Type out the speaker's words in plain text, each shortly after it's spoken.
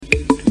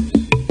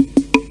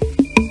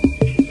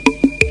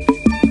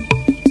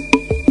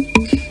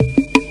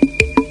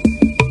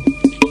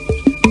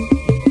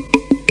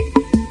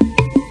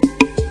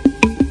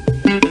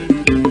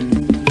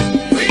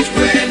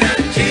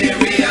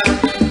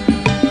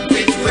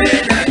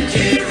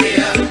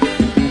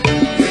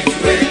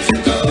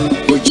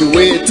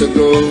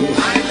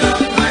I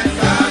love my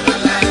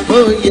fatherland.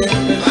 Oh yeah.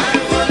 I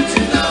want to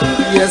know.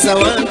 Yes, I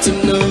want to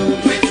know.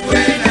 Which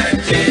way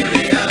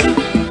Nigeria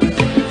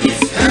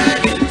is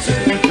heading to?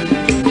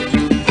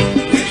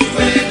 Which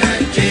way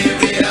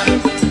Nigeria?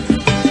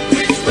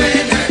 Which way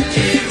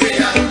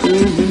Nigeria?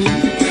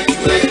 Which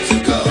way to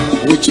go?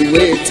 Which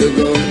way to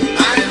go?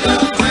 I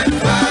love my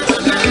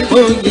fatherland.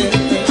 Oh yeah.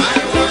 I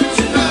want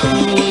to know.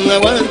 I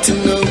want to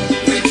know.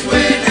 Which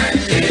way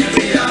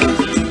Nigeria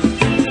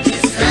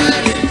is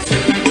heading to?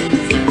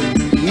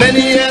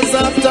 Many years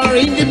after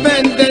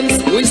independence,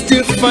 we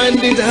still find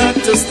it hard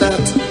to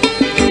start.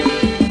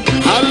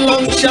 How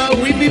long shall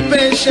we be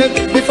patient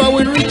before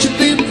we reach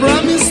the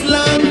promised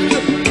land?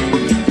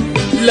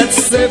 Let's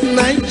save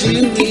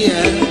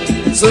Nigeria,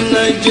 so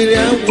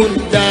Nigeria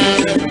won't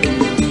die.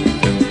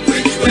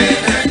 Which way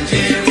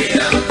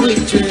Nigeria?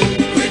 Which way?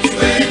 Which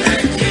way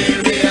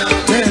Nigeria?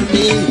 Tell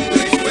me.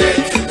 Which way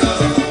to go?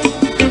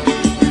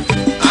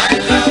 I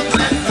love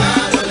my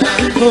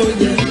fatherland. Oh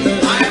yeah.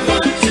 I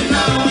want to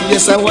know.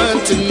 Yes, I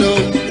want to know.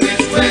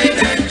 Which way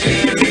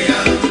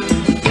Nigeria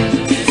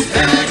is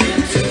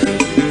heading to?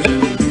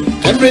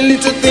 Every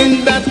little thing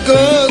that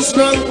goes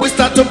wrong, we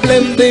start to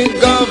blame the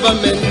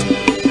government.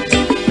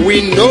 We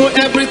know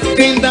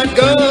everything that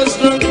goes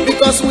wrong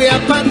because we are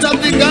part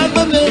of the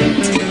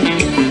government.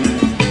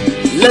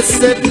 Let's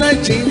save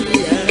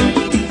Nigeria,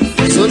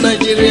 so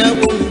Nigeria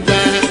won't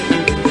die.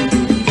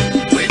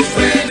 Which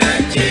way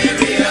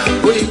Nigeria?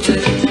 Which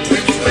way?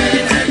 Which way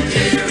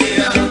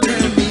Nigeria?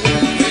 Tell me.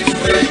 Which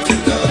way to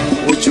go?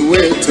 Which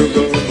way to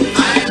go?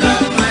 I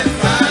love my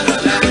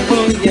fatherland.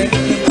 Oh yeah.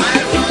 I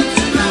want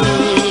to know.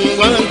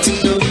 Want to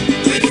know.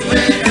 Which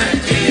way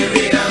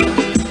Nigeria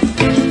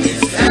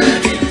is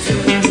heading to?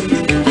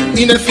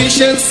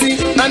 Inefficiency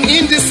and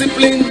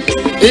indiscipline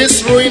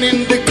is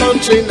ruining the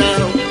country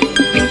now.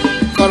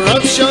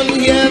 Corruption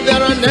here,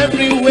 there, and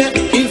everywhere.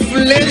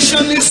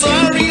 Inflation is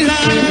soaring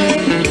high.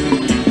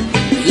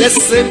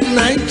 Let's save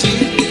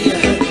Nigeria,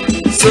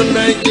 so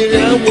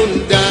Nigeria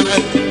won't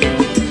die.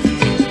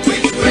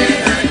 Which way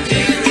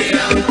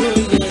Nigeria?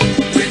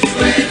 Which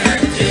way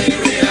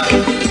Nigeria?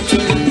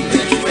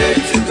 Which way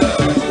to go?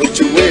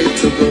 Which way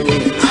to go?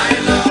 I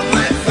love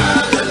my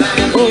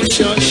fatherland. Oh,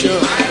 sure,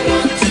 sure. I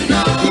want to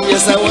know.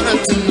 Yes, I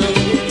want to know.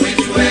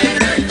 Which way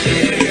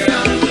Nigeria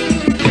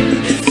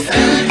is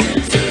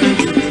heading to?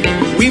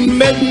 We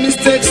made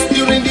mistakes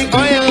during the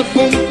oil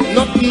boom,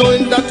 not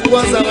knowing that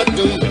was our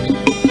doom.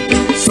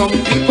 Some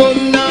people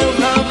now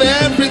have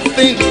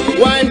everything,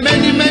 while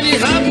many, many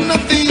have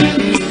nothing.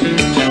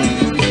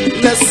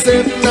 Let's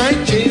save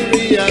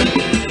Nigeria,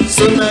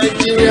 so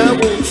Nigeria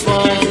won't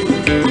fall.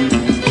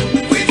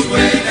 Which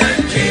way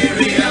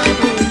Nigeria?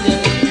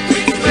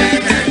 Which way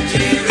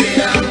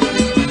Nigeria?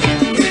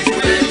 Which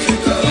way to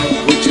go?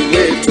 Which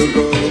way to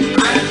go?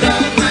 I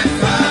love my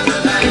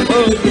fatherland.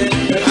 Oh yeah.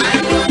 I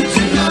want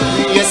to know.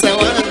 Yes, I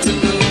want to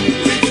know.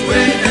 Which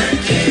way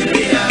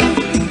Nigeria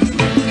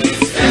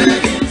is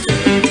heading to?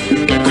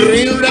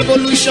 Green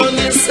revolution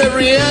is a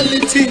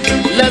reality.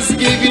 Let's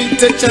give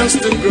it a chance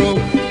to grow.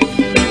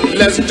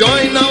 Let's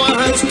join our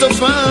hands to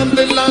farm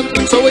the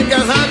land so we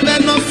can have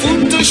enough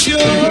food to show.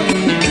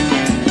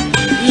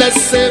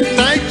 Let's save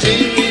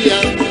Nigeria,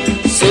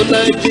 so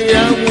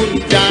Nigeria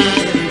won't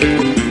die.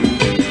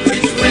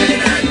 Which way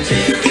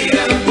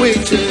Nigeria?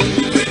 Which way?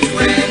 Which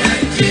way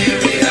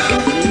Nigeria?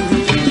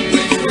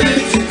 Which way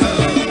to go?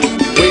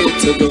 Way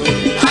to go?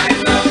 I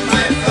love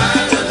my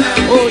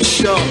fatherland. Oh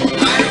sure.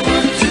 I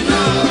want to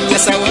know.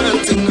 Yes, I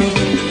want to know.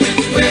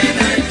 Which way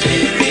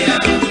Nigeria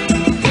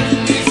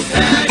is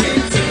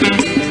heading to?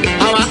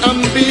 Our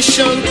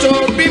ambition to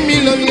be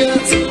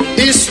millionaires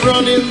is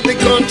running the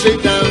country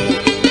down.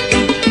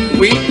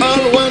 We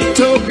all want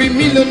to be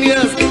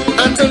millionaires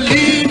and to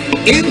live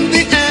in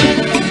the air.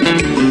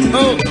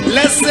 Oh,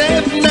 let's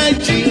save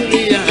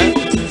Nigeria,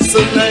 so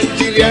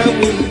Nigeria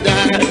won't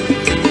die.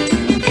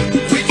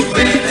 Which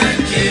way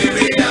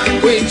Nigeria?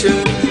 Which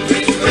way?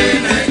 Which way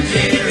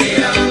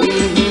Nigeria?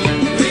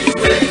 Which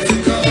way to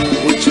go?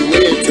 Which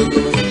way to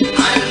go?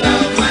 I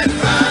love my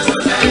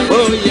fatherland.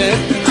 Oh yeah.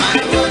 I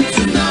want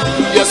to know.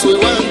 Yes, we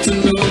want to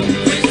know.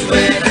 Which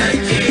way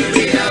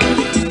Nigeria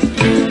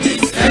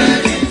is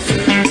heading to?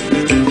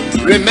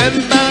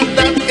 Remember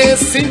that a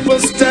simple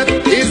step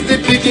is the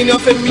beginning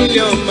of a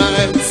million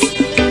miles.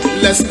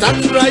 Let's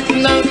start right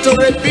now to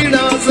repeat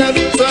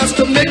ourselves so as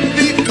to make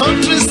the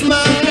country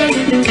smile.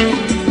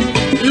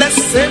 Let's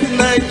save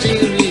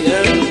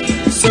Nigeria,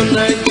 so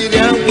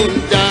Nigeria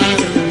won't die.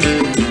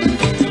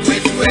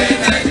 Which way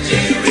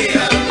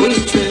Nigeria?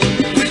 Which way?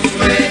 Which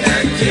way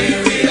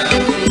Nigeria?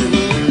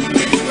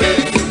 Which way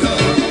to go?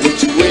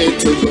 Which way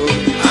to go?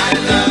 I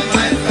love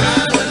my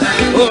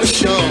fatherland. Oh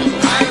sure.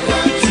 I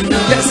want to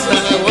know. Yes, I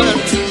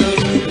want to know.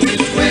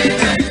 Which way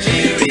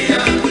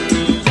Nigeria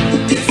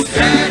is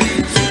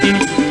heading to?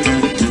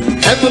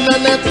 Heaven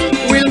and earth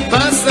will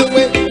pass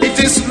away. It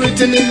is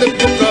written in the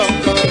book of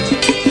God.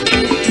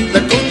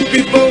 The good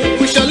people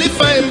will surely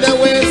find their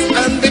ways,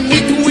 and the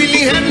meek will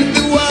inherit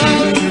the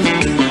world.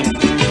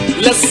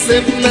 Let's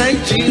save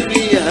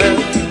Nigeria,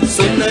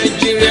 so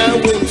Nigeria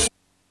won't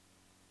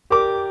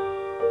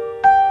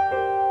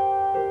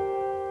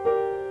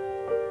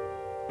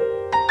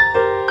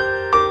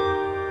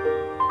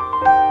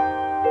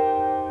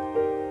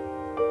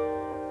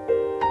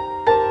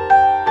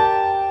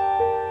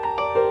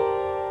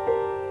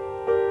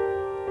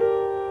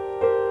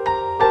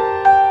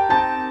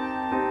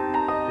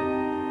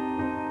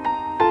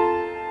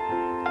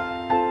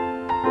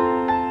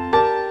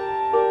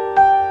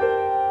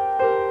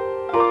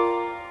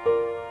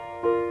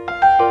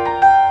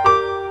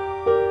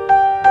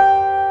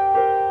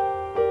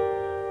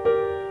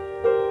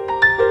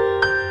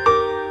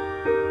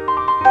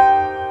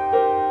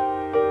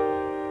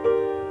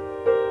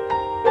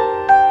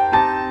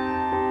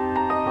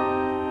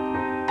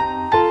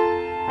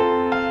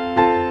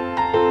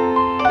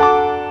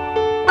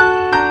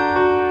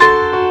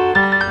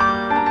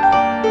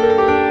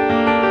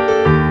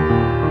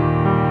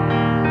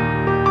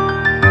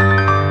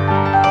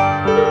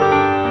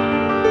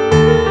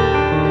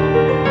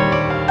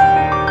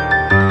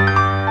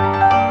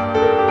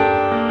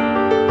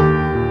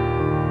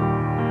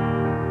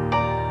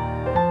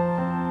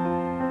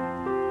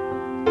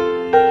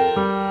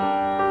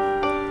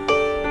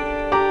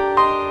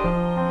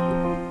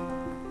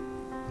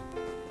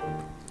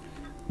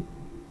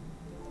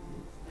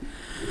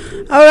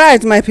All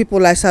right, my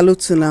people, I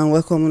salute you and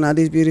welcome on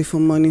this beautiful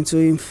morning to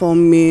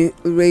Inform Me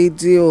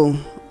Radio.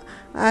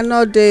 I'm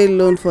not there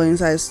alone for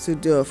inside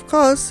studio, of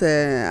course,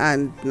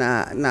 and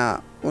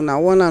now on our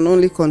one and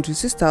only country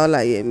sister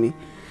Olayemi.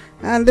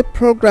 And the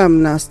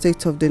program now,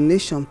 State of the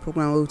Nation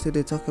program, where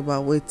they talk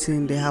about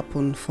waiting they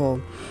happen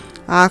for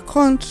our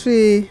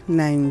country,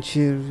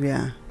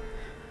 Nigeria.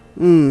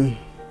 Many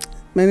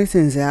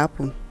things they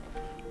happen.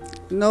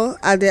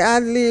 At the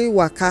hardly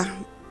waka.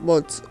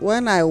 But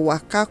when I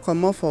waka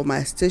comot for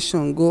my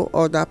station go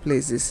other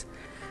places,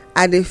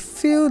 I dey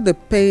feel the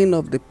pain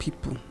of the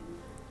people.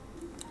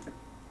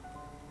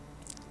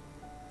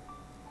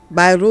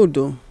 By road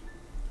o,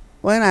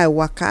 when I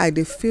waka, I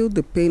dey feel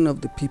the pain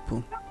of the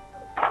people.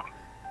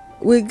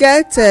 We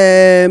get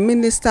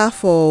minister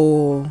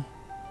for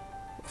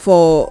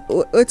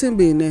wetin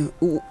be name?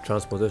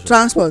 Transportation.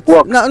 Transport.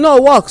 Works.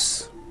 No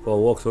works. For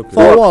works, okay.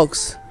 For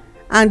works.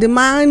 And the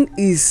man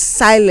is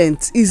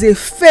silent. Is a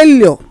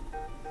failure.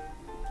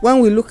 When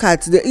we look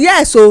at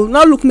so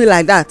not look me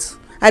like that.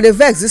 I dey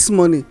vex this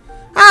morning.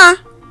 You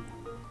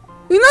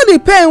know the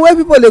pain wey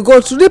people dey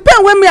go through, the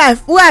pain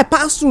wey I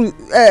pass through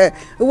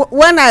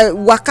when I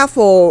waka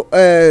for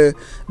the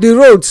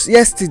roads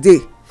yesterday.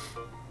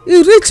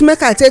 E reach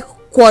make I take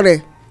quarrel.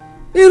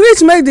 E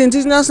reach make the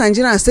indigenous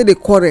Nigerians say dey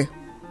quarrel.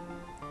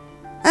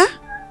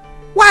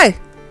 Why?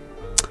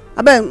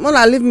 Abeg,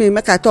 una leave me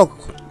make I talk.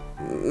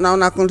 Now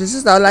na country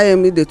sister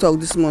Olayemi dey talk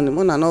this morning.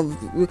 Mona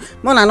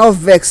not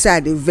vex say I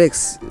dey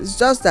vex. It's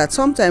just that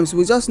sometimes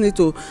we just need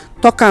to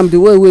talk am the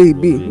way e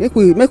be.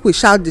 Make we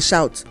shout the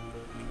shout.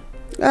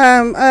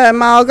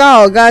 My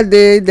oga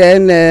dey,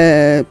 then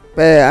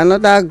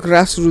another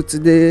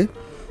grassroots dey,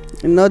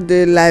 not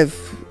dey live,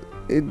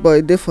 but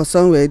e dey for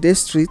somewhere, e dey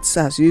streets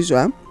as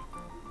usual.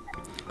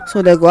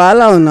 So they go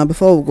allow una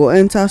before we go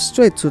enter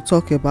straight to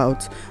talk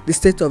about the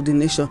state of the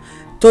nation.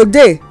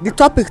 Today the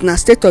topic na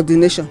state of the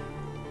nation.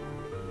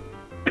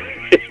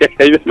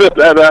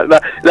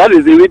 that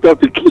is the real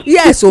topic.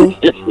 Yes, so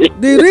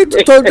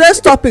today's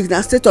topic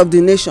na state of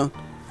the nation.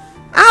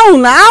 How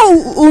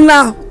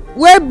una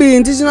wey be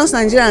indigenous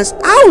Nigerians,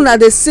 how una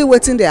dey see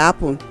wetin dey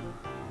happen?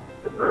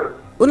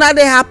 Una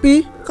dey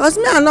happy? Cause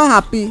me I no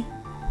happy.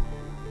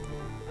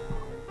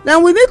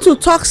 Then we need to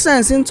talk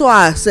sense into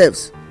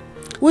ourselves.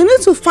 We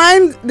need to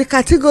find the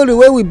category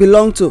wey we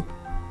belong to.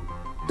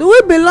 Do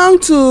we belong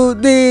to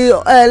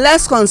the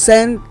less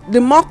concerned, the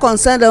more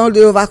concerned, or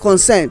the over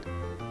concerned?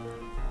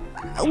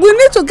 We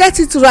need to get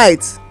it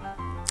right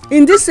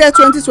in this year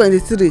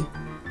 2023.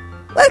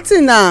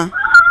 Wetin na?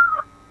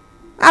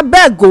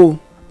 Abeg o.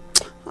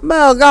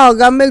 Abeg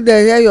oga make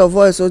dem hear your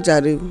voice o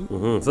jare.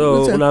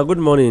 So una good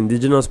morning,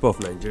 indigenous people of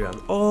Nigeria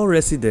and all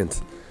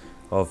residents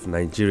of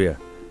Nigeria.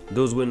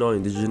 Those wey not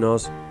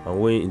indigenous and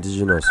wey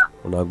indigenous,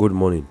 una good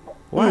morning.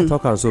 Why I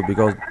talk am so?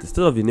 Because the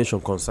state of the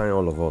nation concern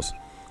all of us.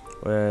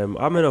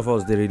 How many of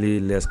us dey really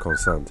less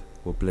concerned?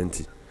 We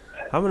plenty.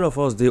 How many of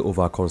us dey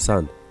over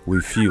concerned? We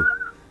few.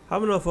 How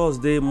many of us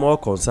dey more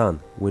concerned?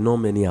 We not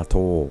many at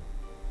all.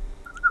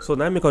 So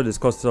now make us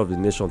discuss state of the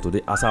nation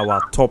today as our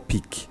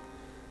topic.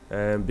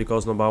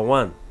 Because number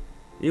one,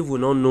 if we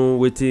don't know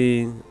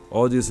wetin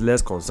all this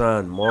less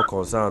concerned, more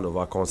concerned,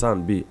 over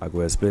concerned be, I go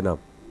explain am.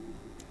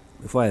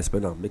 Before I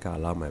explain am, make I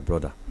allow my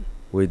brother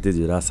wey dey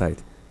the other side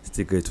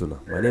still greet una.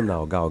 My name na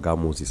Oga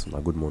Moses.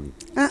 Una good morning.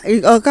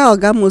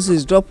 Oga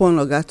Moses drop one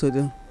oga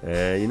today.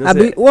 You know,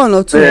 Abi one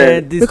or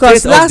two.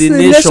 Because last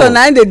nation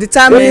na dey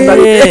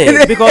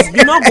determine. Because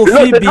you no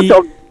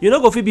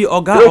go fit be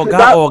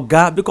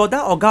oga because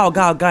that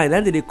oga and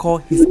then they call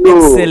his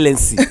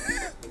excellency.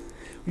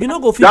 You no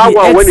go fit be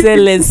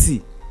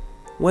excellency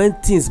when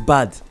things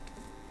bad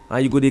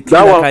and you go dey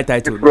claim that kind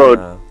title.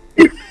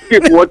 If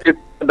you want to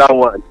that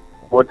one,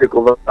 take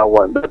over that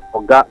one. That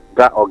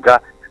oga.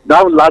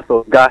 That last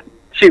oga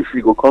chief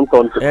you go come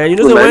turn to. You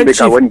know so when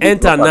chief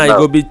enter now, you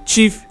go be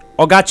chief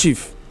oga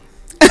chief.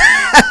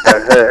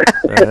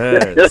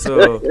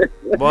 So,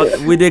 but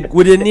with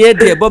the near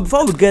there. But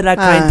before we get that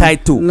kind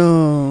title,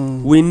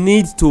 we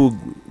need to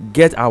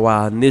get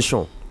our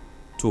nation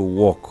to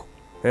work.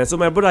 So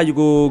my brother, you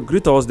go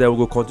greet us, then we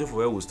go continue from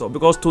where we stop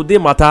because today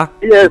matter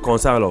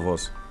concern all of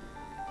us.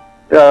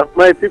 Yeah,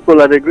 my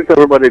people, I greet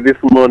everybody this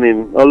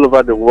morning all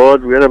over the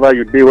world, wherever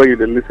you be, where you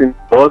listen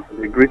to us,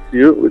 we greet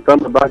you. We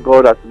thank about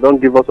God as He don't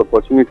give us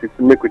opportunity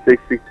to make we take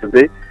sick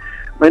today.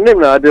 My name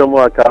is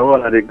Adeomo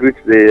Akaro, and I greet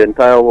the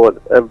entire world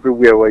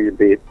everywhere where you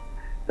be.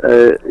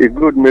 It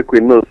good make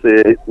we know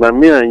say now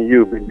me and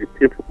you be the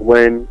people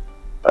when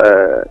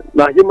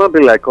now human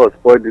being like us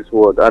spoil this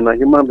world, and a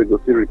human being go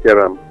still repair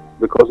them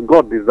because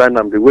God designed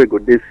them the way go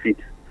they fit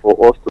for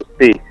us to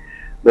stay.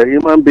 The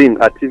human being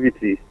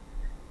activity,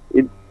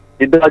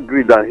 that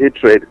greed and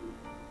hatred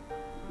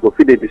go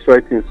fit dey destroy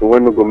things, so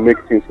when we go make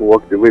things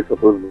work the way it's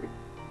supposed to be.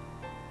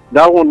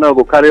 That one now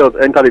go carry us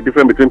enter the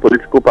difference between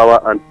political power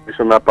and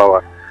traditional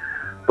power.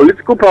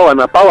 Political power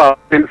and power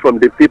comes from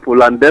the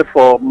people and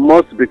therefore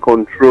must be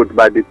controlled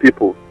by the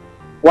people.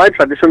 While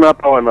traditional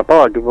power and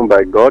power given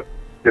by God,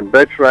 the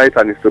birthright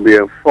and is to be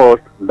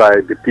enforced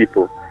by the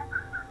people.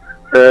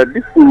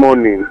 This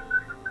morning,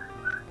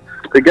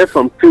 They get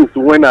some things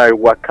when I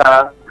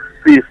waka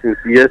see since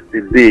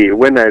yesterday,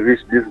 when I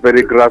reach this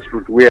very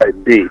grassroots where I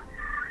dey.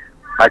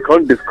 I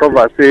can't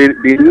discover say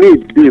the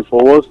need dey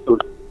for us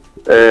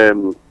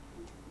to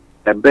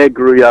beg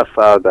royal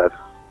fathers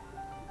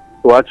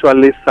to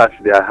actually search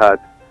their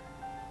hearts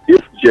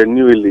if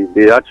genuinely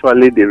they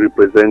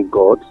represent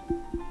God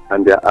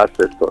and their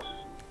ancestors.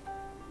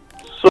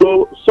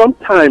 So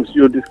sometimes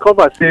you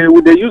discover say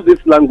when they use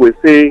this language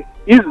say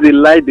is the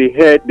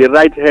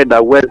right head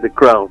that wears the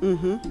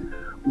crown.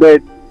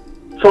 But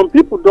some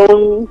people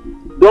don't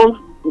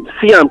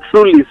see and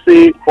truly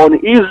say on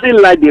easy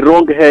like the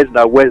wrong head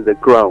that wears the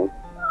crown.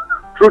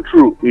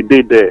 True, it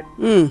did there.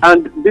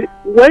 And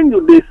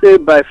when they say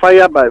by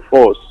fire by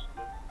force,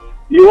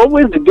 you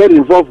always get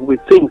involved with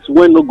things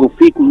when no go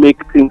fit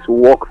make things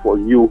work for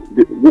you,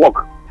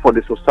 work for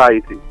the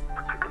society.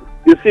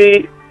 You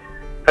see,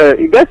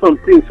 you get some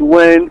things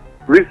when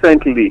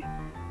recently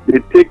they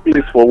take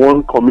place for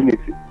one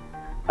community,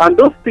 and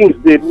those things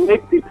they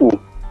make people.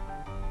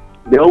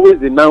 They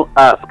always now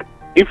ask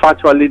if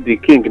actually the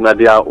king na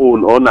their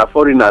own or na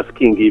foreigners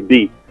king he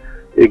be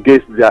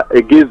against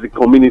the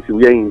community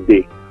where in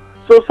dey.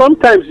 So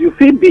sometimes you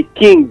feel be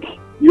king,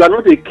 you are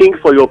not a king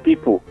for your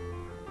people.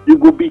 You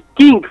go be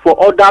king for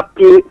other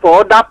people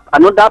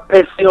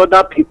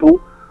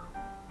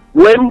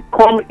when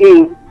come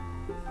in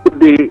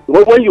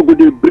when you go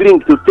dey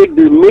bring to take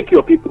they make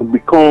your people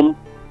become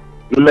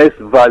less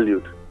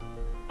valued.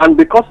 And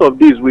because of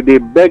this we dey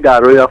beg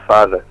our royal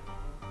fathers,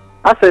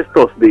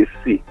 ancestors they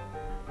see.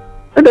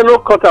 And they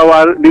not cut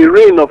the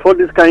reign of all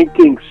these kind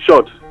kings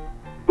short.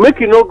 Make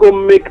you not go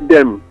make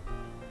them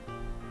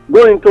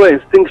go into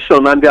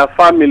extinction and their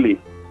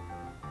family.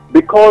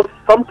 Because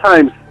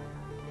sometimes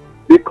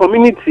the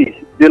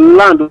community, the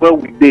land where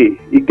we dey,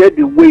 it get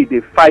the way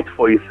they fight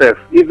for itself.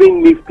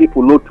 Even if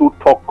people no to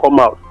talk come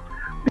out.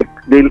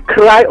 The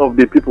cry of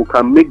the people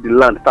can make the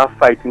land start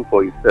fighting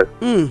for itself.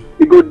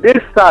 You go dey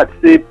sad,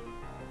 say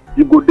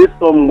you go dey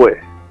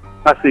somewhere.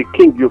 As a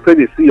king, you fail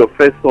to see your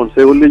first son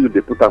say only you they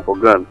put am for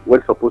ground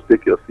when supposed to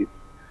take your seat.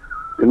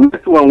 The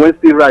next one when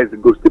still rise, you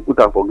go still put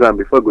am for ground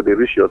before you go they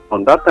reach your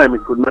son. That time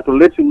it could not to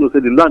let you know say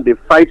the land they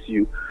fight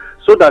you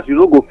so that you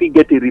don't go fit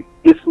get a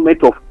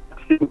replacement of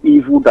same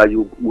evil that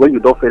you when you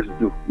don't first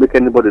do. Make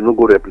anybody not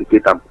go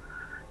replicate them.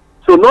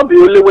 So not be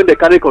only when they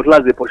carry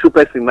cutlass they pursue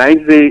person now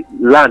say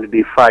land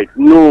they fight.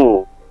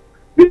 No.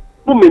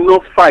 People may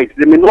not fight,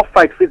 they may not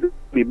fight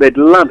physically, but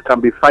land can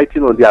be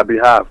fighting on their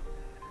behalf.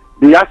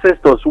 The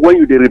ancestors,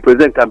 when they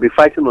represent, can be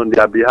fighting on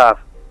their behalf.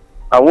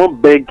 I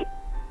won't beg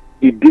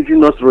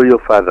indigenous royal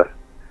fathers,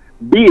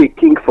 be a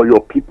king for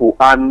your people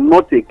and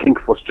not a king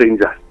for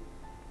strangers.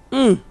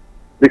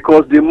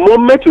 Because the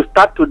moment you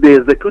start to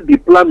execute the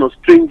plan of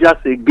strangers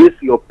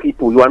against your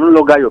people, you are no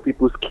longer your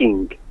people's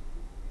king.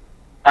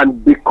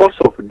 And because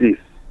of this,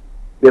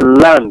 the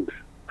land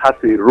has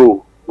a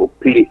role to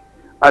play.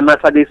 And as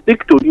I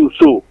speak to you,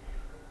 so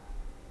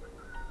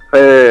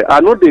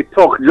I know they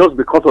talk just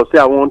because of say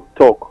I won't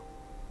talk.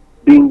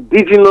 The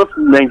indigenous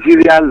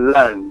Nigeria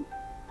land,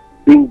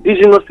 the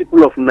indigenous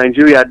people of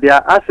Nigeria, their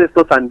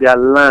ancestors and their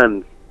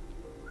land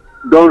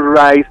don't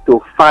rise to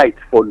fight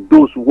for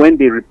those when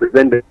they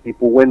represent the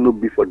people, when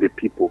not be for the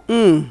people.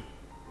 And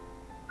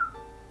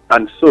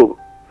so,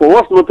 for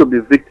us not to be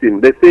victim,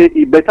 they say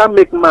it better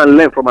make man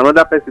learn from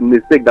another person's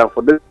mistake than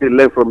for them to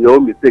learn from your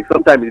own mistake.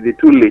 Sometimes it's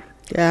too late.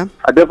 Yeah.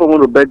 I therefore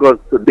want to beg us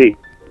today,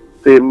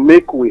 say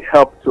make we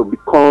help to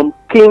become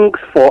kings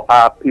for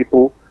our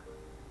people,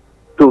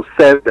 to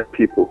serve the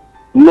people,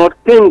 not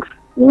things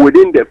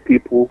within the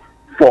people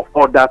for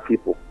other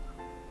people.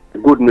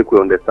 Good make we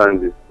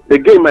understand this.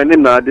 Again, my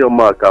name is Adio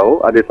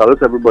Markao. I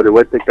salute everybody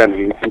who take time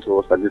to listen to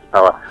us at this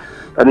hour.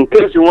 And in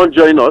case you want to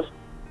join us,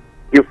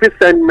 you can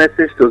send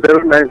message to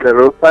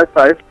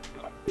 09055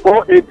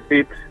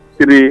 488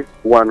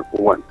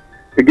 311.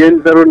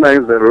 Again,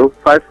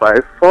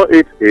 09055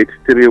 488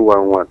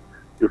 311.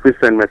 You can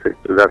send message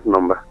to that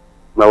number.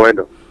 Now, well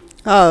done.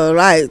 All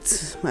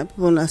right, my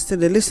people are still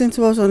listening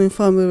to us on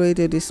Informe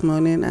Radio this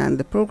morning, and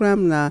the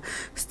program now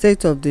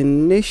State of the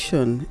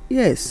Nation.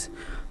 Yes,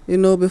 you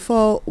know,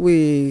 before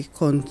we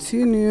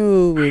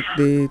continue with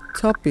the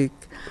topic,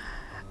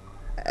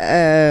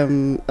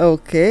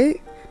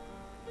 okay.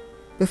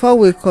 Before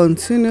we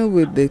continue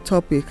with the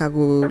topic, I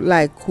would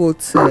like quote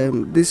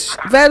this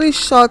very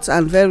short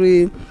and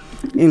very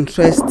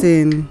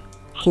interesting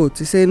quote.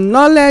 It says,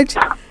 "Knowledge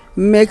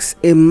makes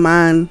a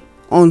man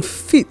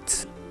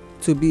unfit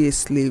to be a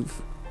slave."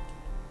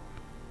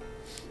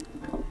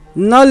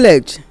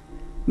 Knowledge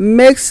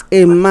makes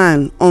a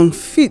man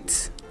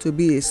unfit to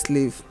be a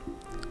slave.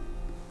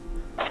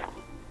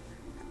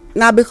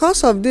 Now,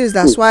 because of this,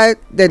 that's why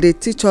they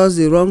teach us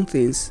the wrong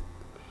things,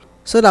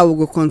 so that we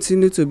will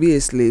continue to be a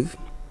slave,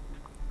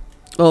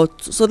 or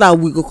so that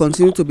we will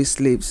continue to be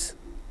slaves.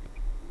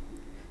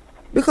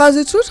 Because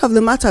the truth of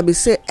the matter be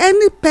say,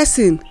 any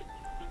person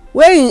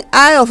wey im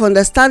eye of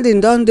understanding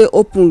don dey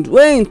opened,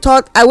 wey im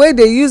third eye, wey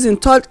dey use im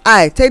third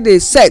eye take dey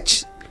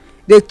search,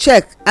 dey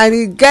check, and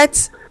e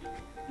get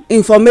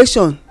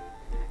information,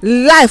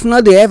 life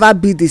no dey ever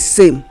be the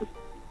same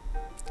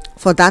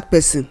for that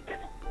person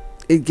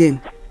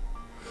again.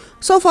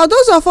 So for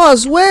those of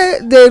us wey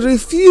dey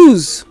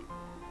refuse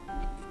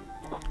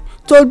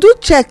to do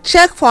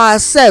check for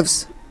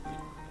ourselves,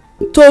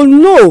 to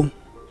know,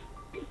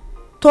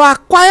 to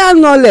acquire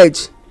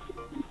knowledge,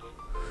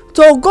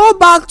 to go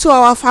back to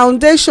our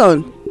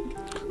foundation,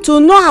 to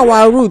know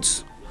our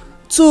roots,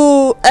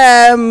 to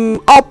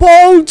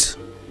uphold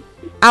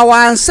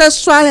our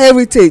ancestral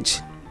heritage,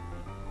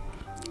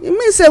 e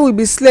mean say we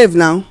be slave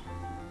now.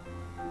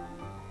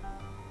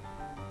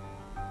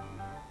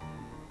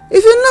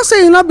 If you know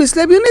say you no be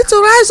slave, you need to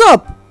rise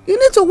up, you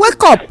need to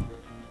wake up,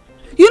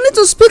 you need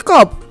to speak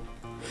up,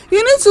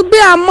 you need to be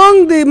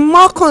among the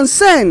more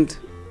concerned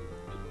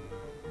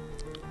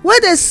wey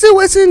dey see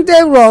wetin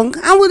dey wrong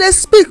and we dey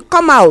speak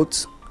come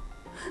out.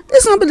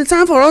 This no be the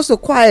time for us to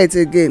quiet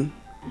again.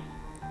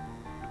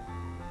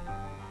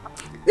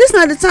 This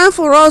na the time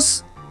for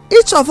us,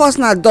 each of us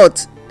na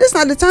dot, this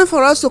na the time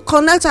for us to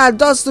connect our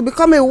dots to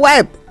become a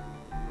web.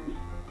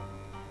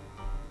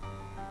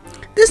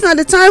 This na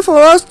the time for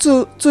us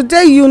to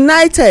dey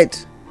united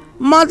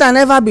more than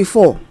ever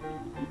before.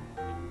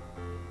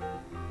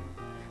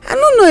 I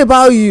no know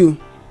about you,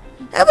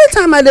 every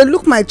time I dey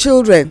look my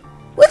children,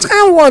 which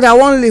kind word I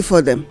wan leave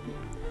for them?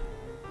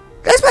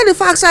 Despite the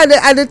fact say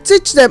I dey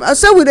teach them, I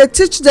say we dey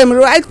teach them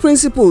right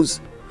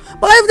principles,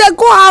 but if they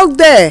go out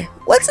there,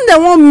 wetin they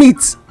wan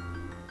meet?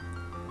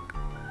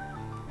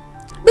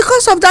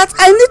 Because of that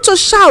I need to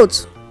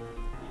shout,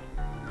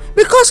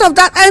 because of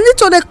that I need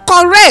to dey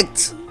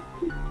correct,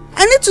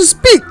 I need to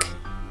speak.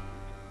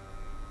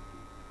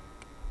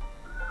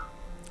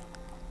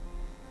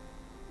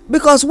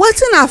 Because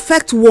wetin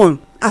affect one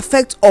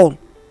affect all.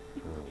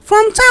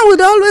 From time we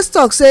dey always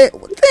talk say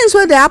things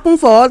wey dey happen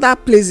for other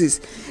places,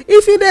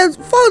 if you dey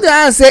fold your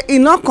hand say e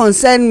no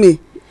concern me,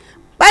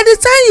 by the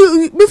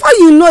time you, before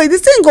you know it, the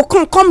thing go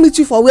come meet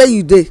you for where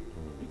you dey.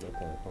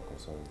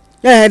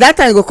 That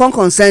time e go come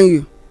concern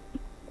you.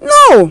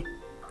 No,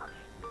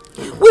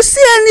 we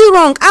see any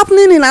wrong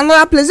happening in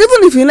another place,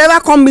 even if you never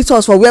come meet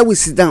us for where we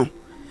sit down,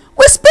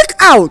 we speak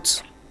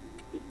out,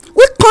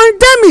 we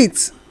condemn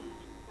it.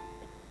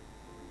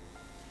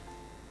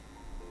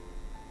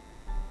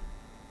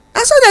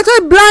 And so that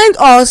way blind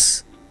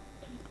us.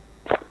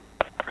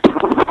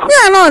 Me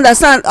I no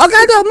understand.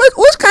 Okay,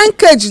 which kind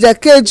cage dey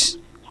cage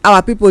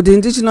our people, the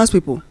indigenous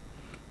people?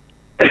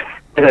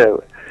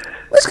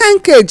 Which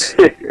kind cage?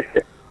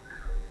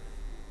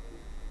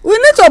 We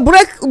need to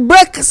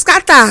break,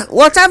 scatter,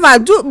 whatever.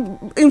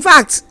 Do, in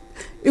fact,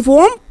 if we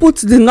wan put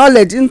the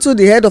knowledge into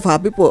the head of our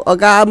people,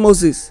 Oga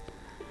Moses,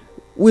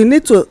 we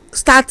need to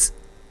start.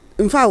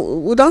 In fact,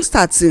 we don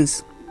start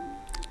since.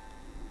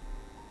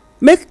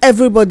 Make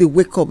everybody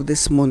wake up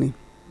this morning.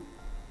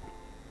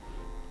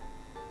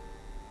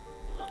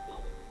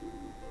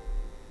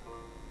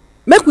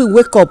 Make we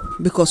wake up,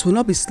 because we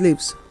no be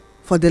slaves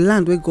for the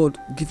land wey God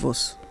give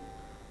us.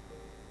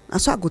 Na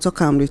so I go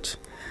talk am reach.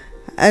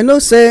 I know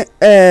say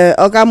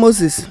Oga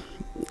Moses,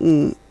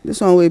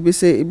 this one wey be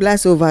say e be like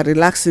say over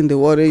relaxing dey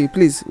worry you.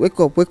 Please wake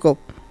up.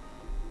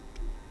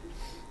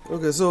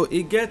 Okay, so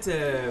e get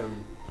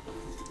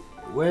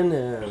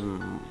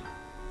when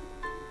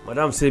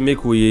madam say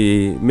make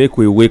we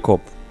wake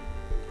up,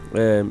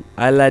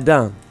 I lie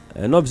down,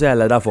 not be say I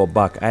lie down for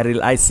back,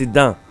 I sit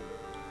down,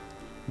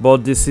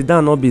 but the sit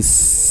down no be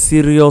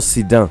serious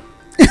sit down.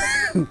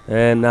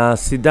 And na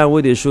sit down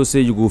wey dey show say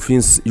you go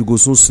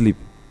soon sleep.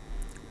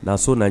 Na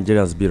so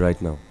Nigerians be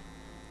right now.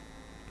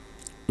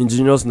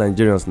 Indigenous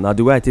Nigerians, na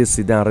the way I take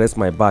sit down rest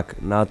my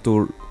back, na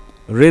to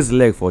raise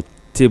leg for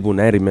table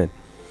na remain.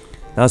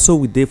 Na so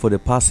we dey for the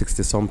past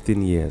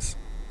 60-something years.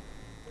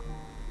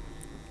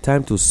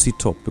 Time to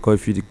sit up,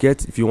 because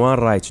if you wan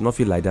write, you no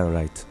fit lie down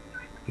write.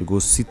 You go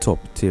sit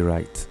up take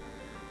write.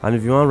 And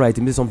if you wan write,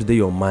 e mean something dey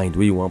your mind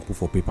wey you wan put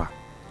for paper.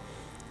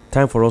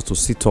 Time for us to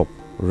sit up,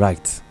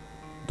 write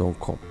don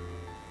come.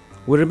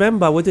 We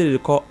remember wetin they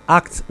call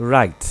act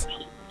right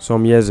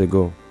some years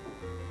ago.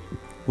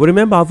 We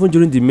remember even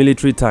during the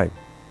military time,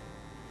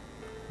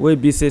 wey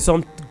be say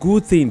some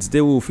good things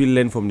they will fit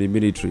learn from the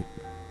military.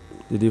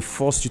 They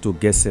force you to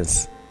get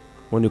sense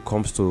when it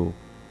comes to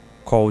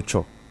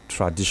culture,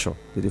 tradition.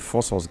 They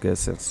force us get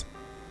sense.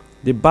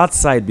 The bad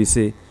side be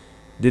say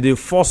they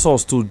force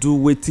us to do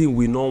wetin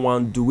we no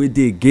wan do, wey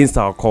dey against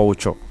our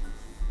culture,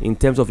 in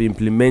terms of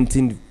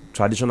implementing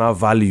traditional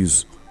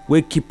values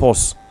wey keep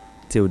us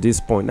till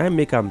this point. Na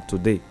make am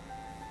today.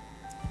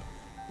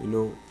 You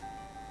know,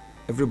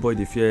 everybody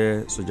dey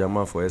fear soldier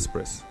man for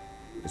express.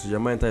 If soldier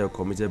man enter your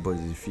committed body,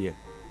 dey fear,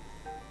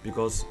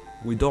 because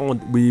we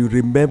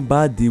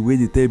remember the way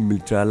they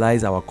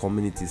militarize our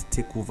communities,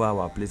 take over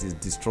our places,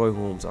 destroy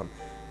homes, and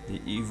the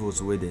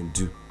evils wey dem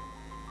do,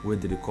 wey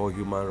they call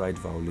human right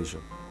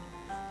violation.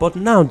 But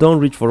now don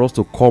reach for us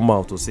to come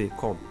out to say,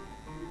 come,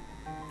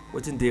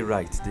 wetin dey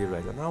right,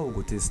 and how we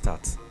go take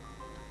start?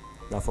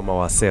 Na from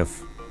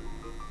ourselves.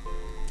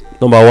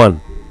 Number one,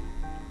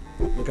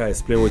 make I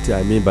explain wetin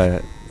I mean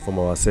by from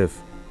ourselves.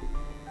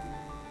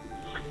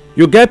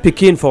 You get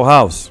pikin for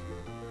house.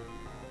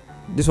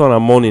 This one na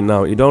morning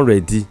now, e don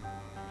ready,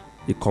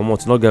 e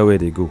comot, no get where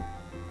dey go.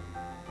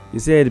 you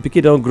say the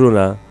pikin don grow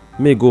na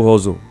make go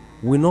hustle.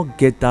 We not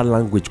get that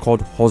language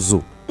called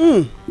hustle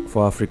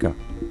for Africa.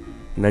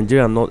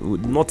 Nigeria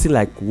nothing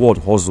like word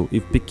hustle.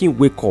 If pikin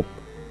wake up,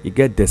 e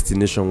get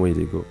destination where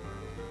they go.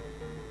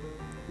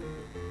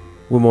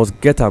 We must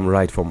get am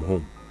right from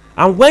home.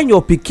 And when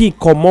your pikin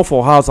comot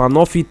for house and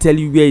not fit tell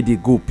you where e dey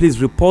go,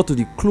 please report to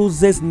the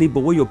closest neighbor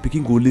wey your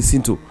pikin go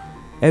listen to.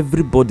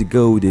 Everybody get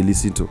who dey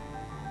listen to.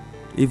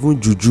 Even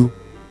juju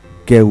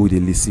get who dey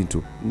listen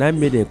to. Na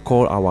make dem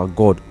call our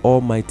God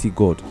Almighty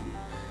God.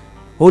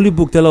 Holy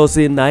book tell us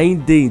say na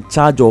him dey in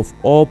charge of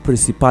all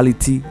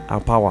principality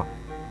and power.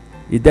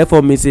 E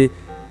therefore mean say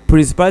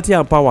principality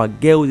and power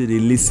get who dey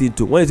listen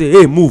to. When you say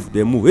hey move,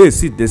 they move. Hey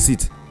sit, they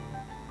sit.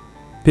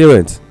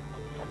 Parents,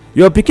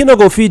 your pikin no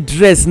go fit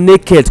dress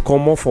naked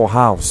comot for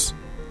house.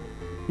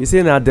 You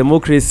say na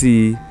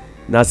democracy,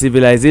 na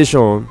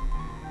civilization,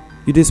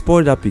 you dey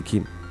spoil that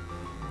pikin.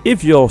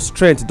 If your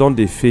strength don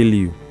dey fail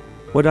you,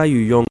 whether you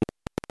young,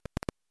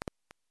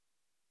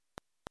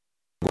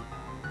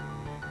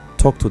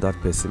 talk to that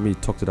person. Me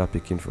talk to that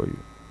pikin for you.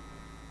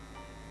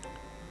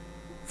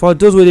 For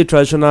those wey dey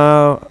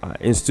traditional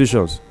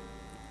institutions,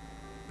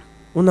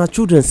 una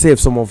children sef,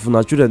 some of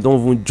una children don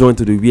even join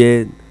to dey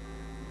wear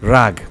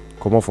rag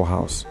comot for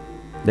house.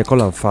 They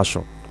call am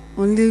fashion.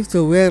 Only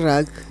to wear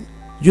rag.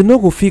 You no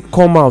go fit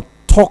come out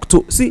talk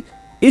to. See,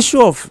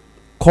 issue of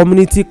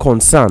community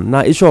concern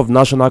na issue of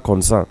national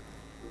concern.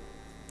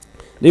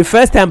 The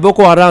first time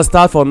Boko Haram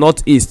start for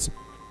northeast,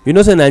 you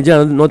know say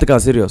Nigeria no take am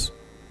serious.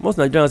 Most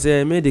Nigerians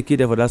say make they kill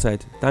them for that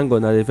side. Thank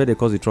God na they first dey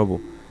cause the trouble.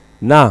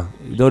 Now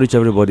e don reach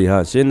everybody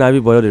hand. Shey na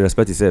everybody dey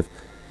respect itself.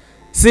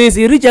 Since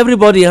e reach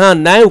everybody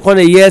hand, na im come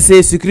dey hear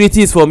say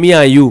security is for me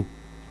and you.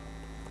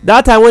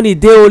 That time when e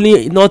dey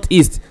only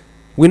northeast,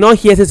 we not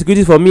hear say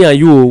security for me and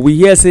you. We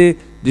hear say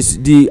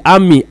the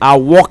army are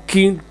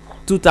working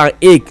tooth and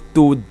ache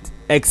to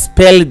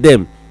expel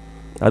them.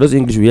 Na those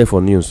English we hear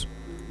for news.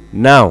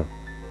 Now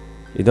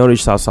e don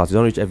reach south, e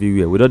don reach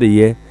everywhere. We don dey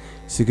hear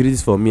security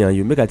is for me and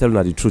you. Make I tell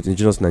una the truth,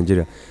 indigenous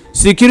Nigeria.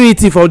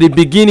 Security from the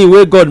beginning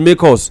wey God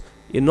make us,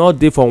 e not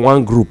dey for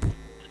one group.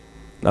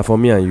 Na for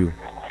me and you.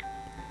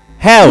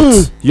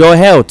 Health, your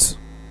health,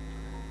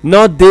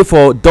 not dey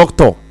for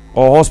doctor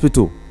or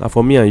hospital. Na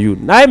for me and you.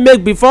 Na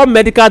make before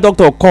medical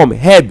doctor come,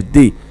 help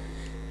dey.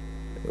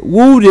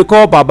 Who dey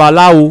call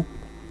babalawo,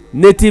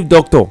 native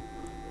doctor,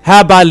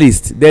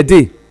 herbalist, they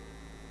dey.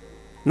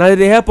 Na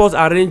dey help us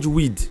arrange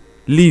weed,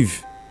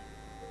 leaf,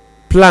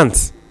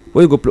 plant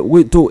wey go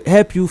to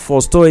help you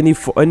forestall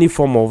any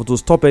form of, to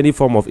stop any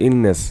form of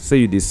illness. Say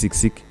you dey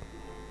sick.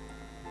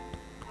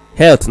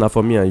 Health na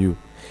for me and you.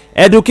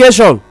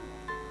 Education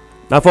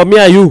na for me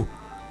and you,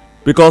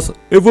 because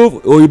even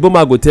oyibo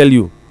man go tell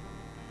you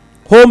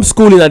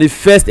homeschooling na the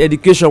first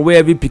education wey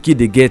every pikin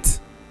dey get.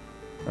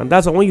 And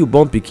that's why when you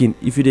born pikin,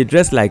 if you dey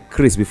dress like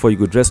Chris before, you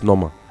go dress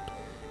normal.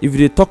 If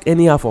you dey talk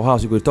anyhow for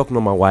house, you go talk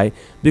normal. Why?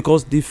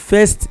 Because the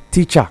first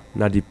teacher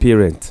na the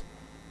parent.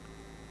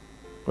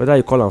 Whether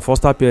you call am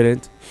foster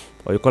parent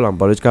or you call am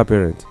biological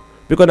parent,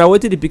 because na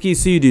wetin the pikin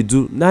see you dey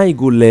do, na e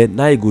go learn,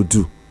 na e go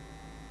do.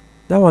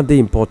 That one dey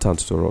important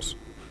to us.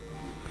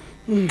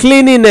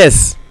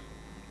 Cleanliness,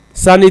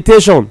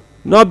 sanitation,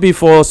 not be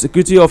for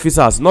security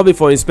officers, not be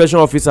for inspection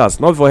officers,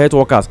 not be for health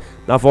workers,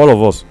 na for all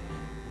of us.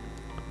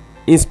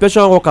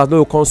 Inspection workers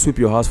no go come sweep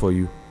your house for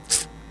you.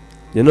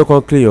 They no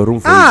come clean your room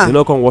for you. They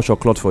no come wash your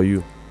cloth for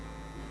you.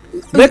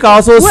 Make I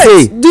also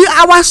say,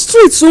 our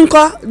streets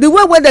nko, the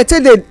way wey they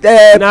take dey put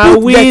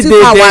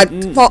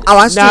dirty for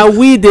our street. na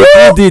we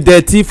dey do the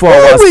dirty for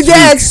our street. Who we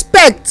dey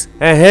expect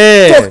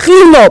to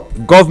clean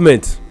up?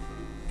 Government.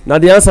 Na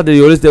the answer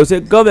they always say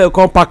government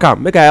come pack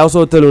am. Make I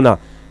also tell una,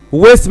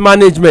 waste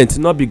management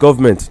not be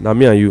government, na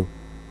me and you.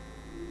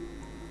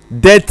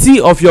 Dirty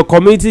of your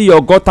community,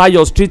 your gutter,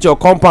 your street, your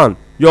compound,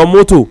 your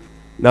motor,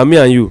 na me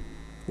and you.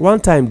 One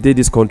time dey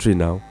this country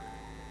now,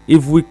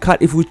 if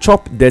we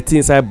chop dirty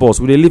inside bus,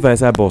 we dey leave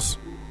inside bus.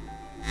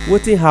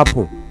 Wetin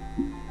happen?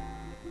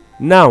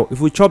 Now if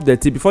we chop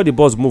dirty before the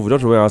bus move, we don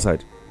throw am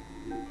outside.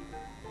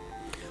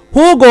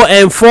 Who go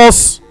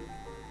enforce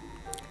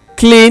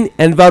clean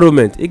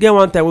environment? E get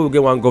one time wey we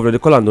get one governor, they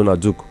call am Donald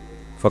Duke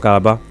for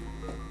Calabar,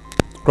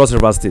 Cross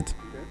River State.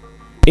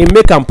 He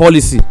make am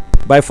policy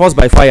by force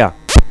by fire.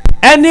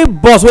 Any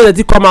bus wey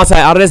dey come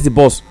outside, arrest the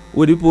bus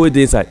with the people wey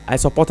dey inside. I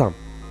support am.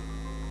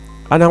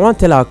 And I wan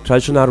tell our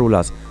traditional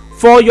rulers,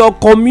 for your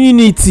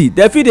community,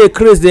 dem fit dey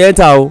craze dey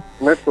enter o.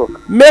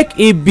 Make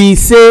e be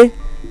say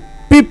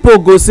people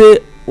go say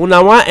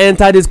una wan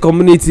enter this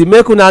community,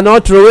 make una no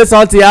throway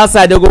something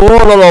outside, dey go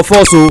hold all of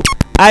us o.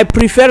 I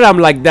prefer am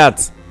like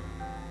that.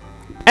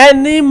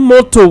 Any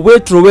motor wey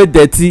throway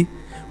dirty,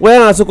 whether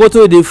na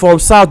Sokoto dey from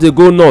south dey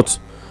go north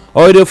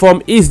or e dey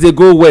from east dey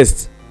go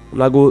west,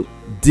 una go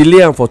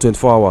delay am for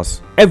 24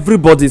 hours.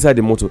 Everybody inside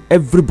the motor,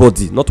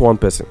 everybody, not one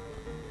person.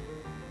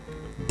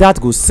 That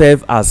go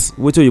serve as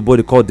wetin oyibo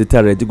dey call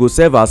deterrent. E go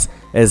serve as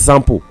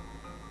example.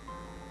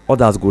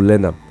 Others go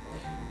learn am.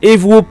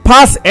 If we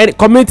pass any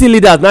community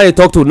leaders now dey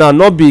talk to now,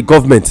 not be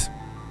government,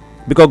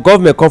 because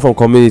government come from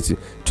community.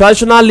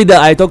 Traditional leader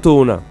I talk to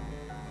una,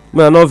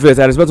 me I no vex,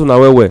 I respect una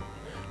well well.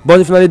 But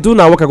if una dey do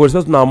una work, I go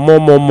respect una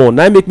more.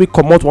 Na make me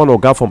comot one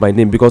oga for my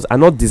name because I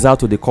no deserve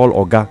to dey call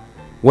oga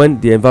when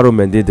the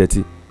environment dey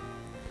dirty.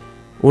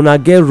 Una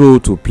get role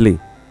to play.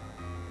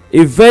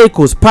 If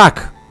vehicles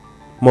park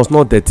must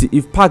not dirty.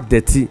 If park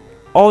dirty,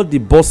 all the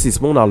buses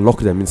una lock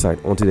them inside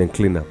until dem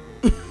clean am.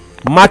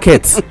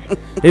 Market,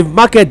 if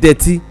market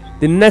dirty,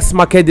 the next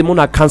market dem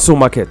una cancel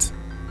market.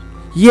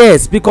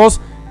 Yes, because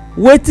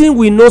wetin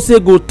we know say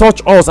go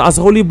touch us as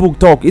holy book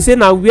talk, e say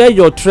na where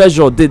your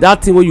treasure dey,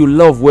 that thing wey you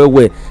love well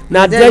well,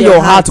 na there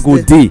your heart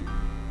go dey.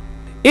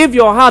 If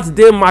your heart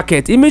dey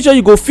market, e make sure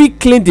you go fit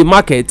clean the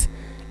market.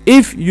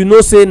 If you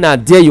know say na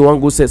there you wan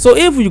go sell, so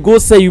if you go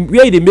sell,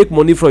 where you dey make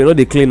money from, you no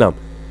dey clean am.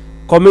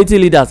 Community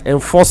leaders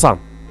enforce am.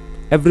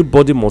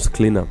 Everybody must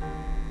clean am.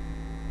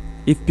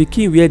 If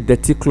pikin wear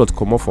dirty cloth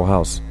comot for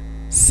house,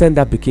 send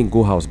that pikin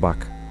go house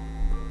back.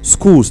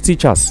 Schools,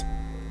 teachers,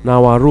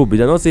 na our role be.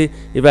 They no say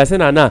if I say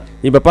na now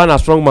im papa na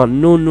strong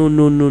man. No.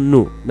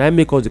 Na im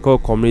make us dey call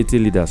community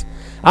leaders.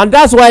 And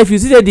that's why if you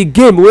see say the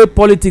game wey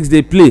politics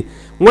dey play,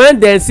 when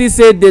dem see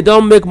say they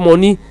don make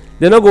money,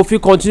 they no go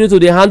fit continue to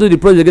dey handle the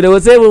project. They go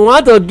say we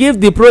want to give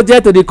the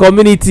project to the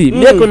community.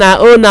 Make una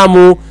own am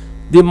o.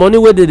 The money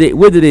wey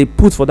dey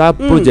put for that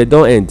project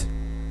don end.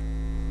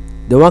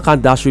 The one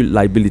can dash you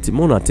liability.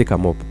 More na take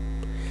am up.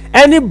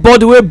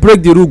 Anybody wey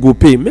break the rule go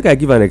pay. Make I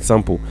give an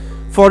example.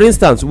 For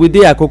instance, we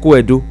dey Akoko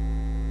Edo,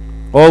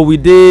 or we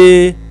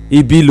dey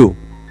Ibilo,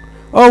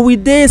 or we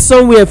dey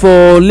somewhere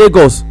for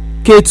Lagos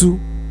K2,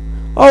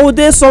 or we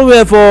dey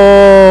somewhere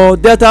for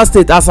Delta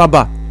State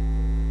Asaba,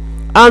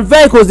 and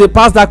vehicles dey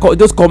pass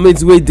those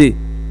communities wey dey.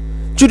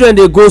 Children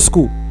dey go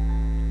school,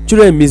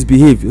 children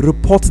misbehave,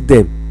 report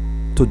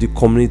them to the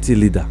community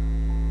leader.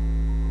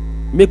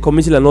 Make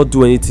community leader not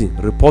do anything,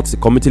 report the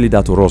community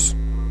leader to us.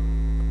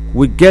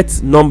 We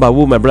get number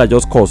wey my brother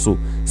just call, so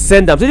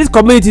send them. So this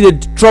community dey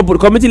trouble,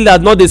 community leader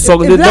not dey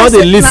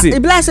lis ten. E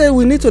be like say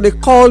we need to dey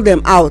call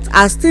them out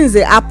as things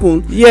dey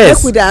happen. Yes,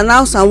 make we dey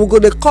announce and we go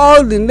dey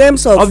call the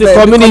names of the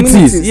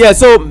communities. Yes,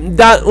 so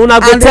that una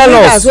go and tell the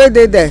us. wey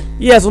dey there.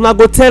 Yes, una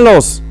go tell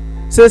us.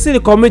 Say see the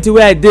community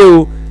where I dey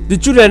o, the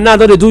children now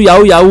don dey do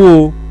yahoo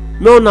o.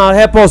 May una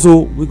help us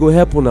o. We go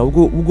help una.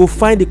 We go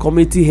find the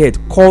community head,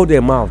 call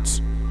them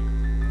out.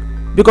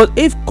 Because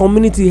if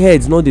community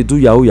heads no dey do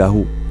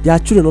yahoo, their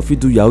children no fit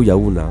do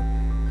yahoo now.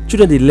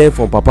 Children dey learn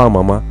from papa and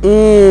mama.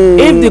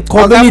 If the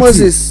community, Oga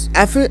Moses,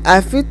 I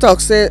feel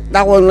talk say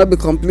that one no be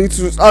complete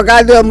truth. Oga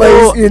I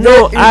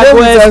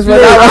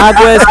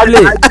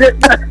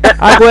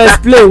go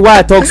explain why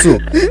I talk so.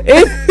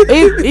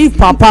 If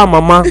papa and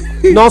mama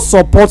no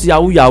support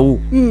yahoo,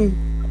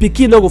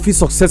 pikin no go fit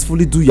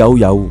successfully do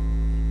yahoo.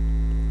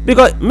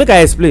 Because make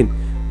I explain.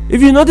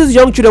 If you notice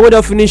young children wey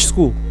don finish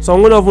school,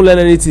 some wey no even learn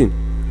anything,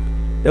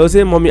 they will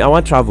say, "Mommy, I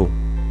wan travel."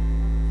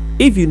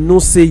 If you know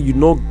say you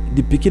know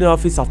the pikin no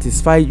fit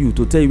satisfy you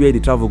to tell you where the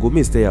travel go,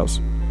 make stay house.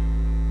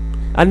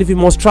 And if you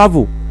must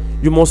travel,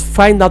 you must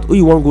find out who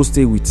you wan go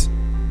stay with.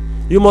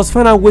 You must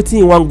find out wetin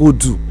you wan go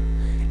do.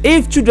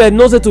 If children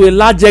know say to a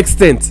large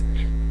extent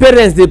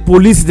parents dey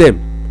police them,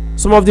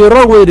 some of the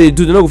wrong way they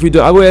do, they no go fit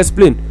do. I go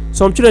explain.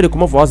 Some children dey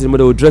comot for house, they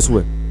go dress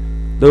well,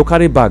 they go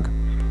carry bag,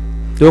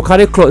 they go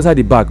carry cloth inside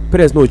the bag.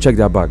 Parents no go check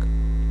their bag.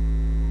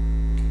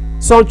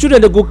 Some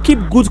children, they go keep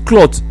good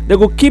cloth, they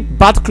go keep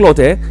bad cloth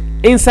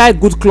inside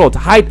good cloth.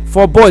 Hide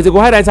for boys, they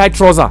go hide inside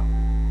trouser.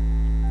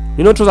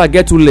 You know trouser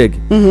get two leg.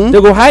 They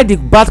go hide the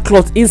bad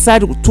cloth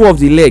inside two of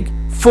the leg,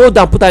 fold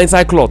and put her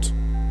inside cloth,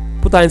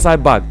 put her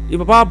inside bag. If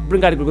papa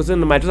bring her, they go say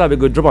no, my trouser, they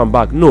go drop am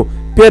back. No,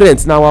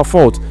 parents, na our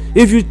fault.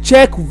 If you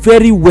check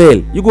very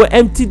well, you go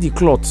empty the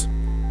cloth.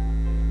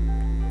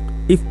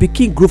 If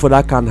pikin grow for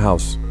that kind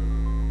house,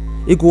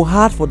 it go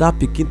hard for that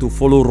pikin to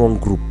follow wrong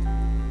group.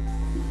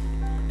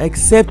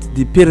 Except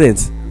the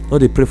parents no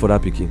dey pray for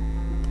that pikin.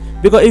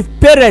 Because if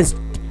parents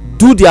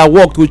do their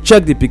work to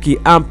check the pikin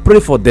and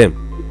pray for them,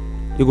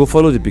 you go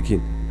follow the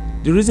pikin.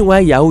 The reason why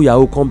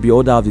yahoo come be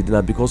order of the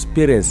dinner, because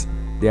parents,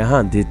 their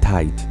hand dey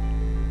tied.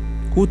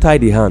 Who tie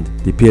the hand?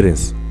 The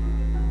parents.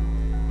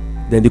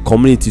 Then the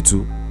community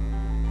too.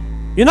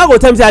 You no go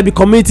tell me say I be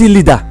community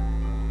leader,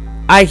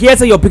 I hear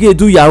say your pikin dey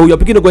do yahoo, your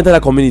pikin no go enter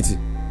that community.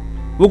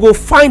 We go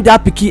find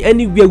that pikin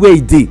anywhere where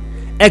e dey,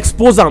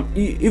 expose am.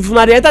 If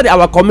una dey enter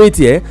our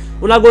community,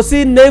 una go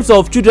see names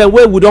of children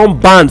wey we don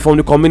ban from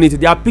the community,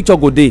 their picture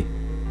go dey.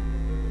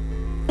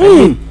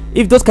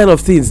 If those kind of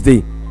things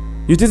dey,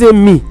 you think say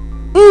me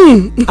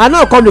I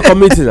no come the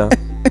community now,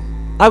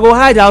 I go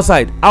hide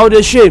outside. I go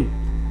dey shame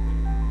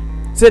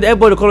say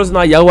everybody call us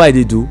na yahoo I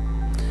dey do.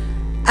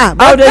 But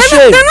they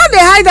no dey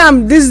hide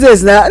am these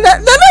days now. They no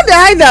dey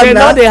hide am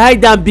now. They no dey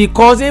hide am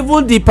because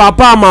even the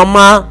papa and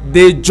mama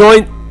dey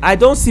join. I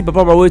don see papa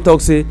and mama wey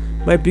talk say,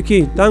 my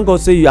pikin, thank God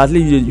say you at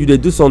least you dey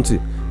do something.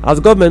 As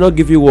government no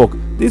give you work,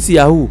 this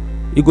yahoo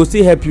e go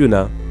still help you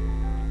now.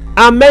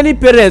 And many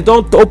parents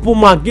don open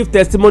mouth give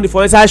testimony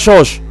for inside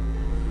church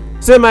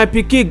say my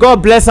pikin,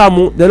 God bless am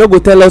o. Dem no go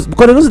tell us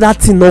because dem know say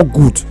that thing no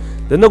good.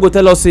 Dem no go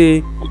tell us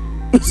say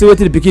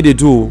wetin the pikin dey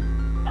do o.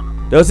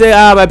 Dem say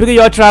my pikin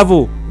just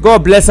travel,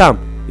 God bless am.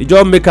 you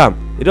just make am,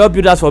 you don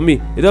build house for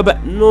me, you don buy.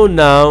 No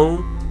now,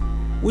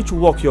 which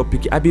work your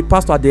pikin? I be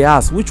pastor, I dey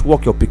ask which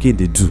work your pikin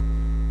dey do,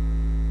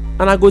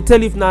 and I go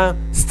tell you if na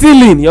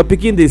stealing your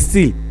pikin dey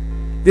steal,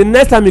 the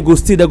next time you go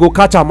steal they go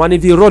catch am, and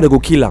if he run they go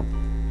kill am.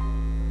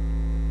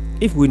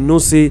 If we know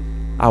say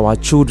our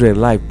children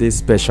life dey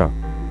special,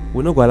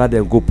 we no go allow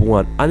them go put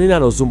one. And in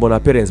and zumbo na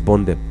parents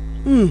born them.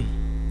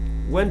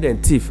 When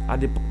dem thief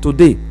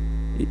today,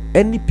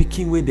 any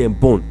pikin wey dem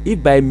born,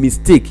 if by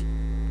mistake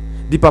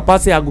the papa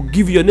say I go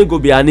give you, your name go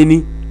be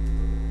Anini,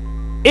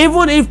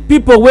 even if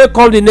people wey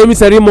come the naming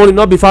ceremony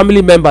not be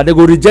family member, they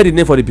go reject the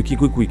name for the pikin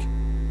quick.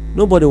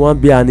 Nobody wan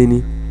be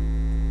Anini.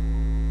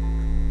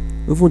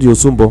 Even the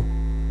Osumbo,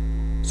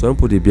 some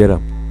people dey bear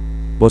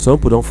am, but some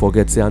people don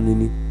forget say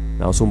Anini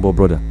na Osumbo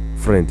brother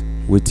friend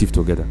wey thief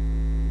together.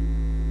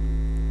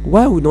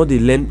 Why we no dey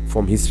learn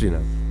from history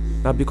now?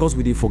 Na because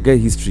we dey forget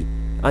history.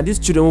 And these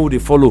children wey dey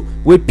follow,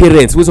 wey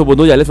parents wey suppose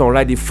know their left and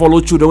right, dey follow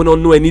children wey no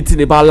know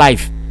anything about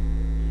life.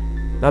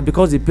 Na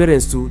because the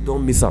parents too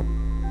don miss am.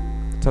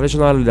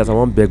 Traditional leaders, I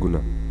wan beg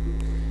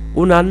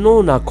una know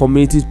una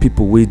community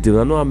people wey dey,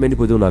 una know how many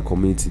people dey una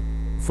community.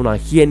 If una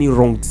hear any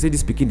wrong, say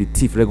this pikin dey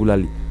thief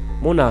regularly,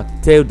 una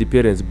tell the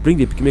parents, bring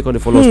the pikin make una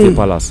follow stay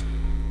palace.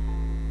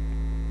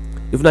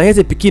 If una hear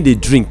say pikin dey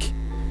drink,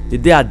 e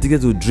dey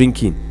addicted to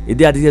drinking, e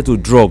dey addicted to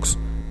drugs,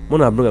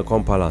 una bring am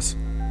come palace.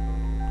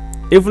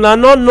 If una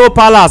no know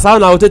palace, how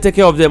una go take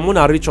care of them,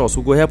 una reach us,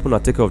 we go help una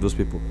take care of those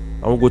people,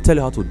 and we go tell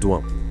you how to do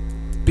am.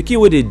 Pikin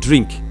wey dey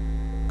drink,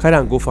 carry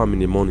am go farm in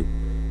the morning.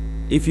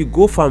 If you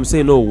go farm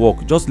say no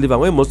work, just leave am.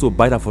 When you must to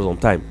bite am for some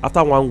time,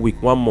 after 1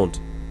 week, 1 month,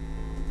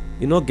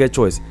 you no get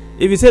choice.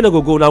 If you say no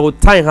go, now go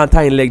tie him hand,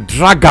 tie him leg,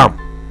 drag am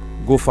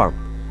go farm,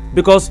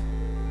 because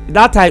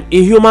that time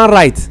a human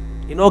right,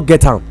 you no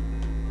get am.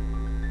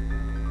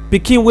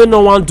 Pikin wey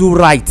no wan do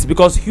right,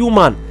 because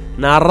human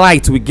na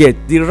right we get,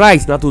 the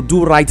right na to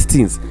do right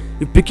things.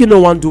 If pikin no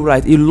wan do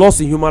right, he lost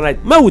him human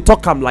right. May we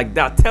talk am like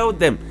that, tell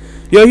them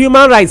your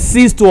human right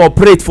cease to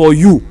operate for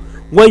you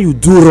when you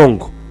do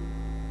wrong.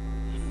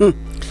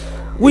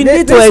 We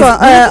need to na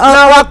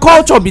our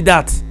culture be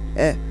that.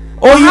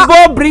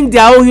 Oyibo bring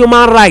their own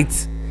human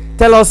right,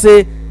 tell us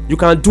say you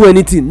can do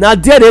anything. Now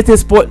there they take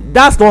spoil.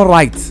 That's not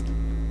right.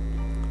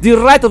 The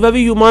right of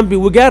every human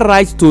being, we get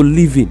right to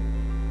living.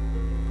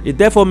 It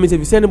therefore means if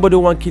you say anybody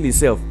want kill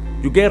himself,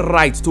 you get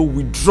right to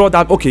withdraw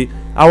that. Okay,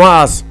 I want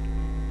ask,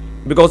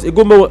 because it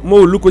go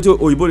more look what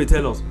Oyibo they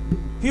tell us.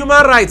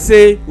 Human rights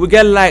say we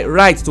get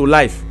right to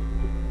life.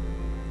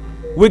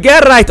 We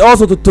get right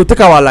also to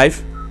take our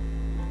life.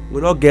 We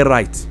not get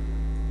right.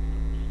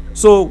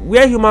 So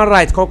where human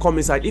right can't come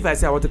inside? If I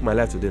say I want to take my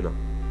life today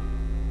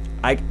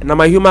now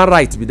my human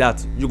right be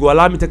that you go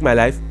allow me take my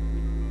life.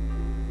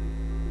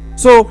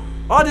 So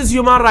all these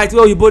human rights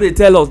where Oyibo they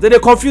tell us, they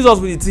confuse us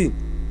with the thing.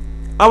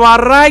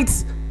 Our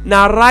rights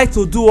na right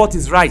to do what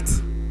is right.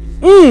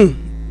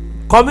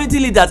 Community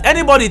leaders,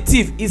 anybody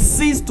thief is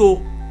ceased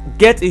to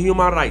get a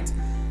human right.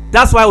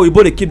 That's why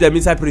Oyibo they keep them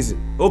inside prison.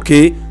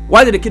 Okay,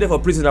 why did they keep them for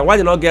prison and why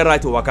they not get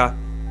right to waka?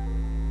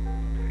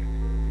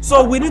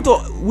 So we need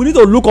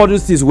to look all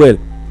these things well.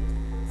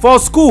 For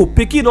school,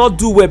 pikin not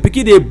do well,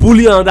 pikin dey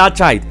bully another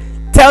child.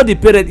 Tell the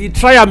parent, he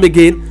try am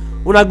again.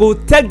 Una go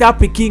take that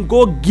pikin,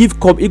 go give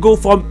he go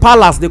from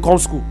palace, they come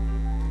school.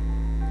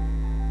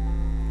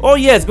 Oh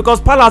yes,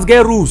 because palace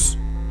get rules.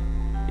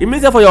 It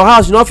means that for your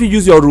house, you not fit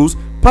use your rules.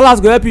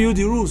 Palace go help you use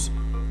the rules.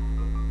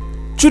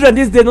 Children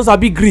these days no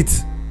sabi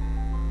greet.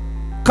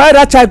 Carry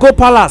that child go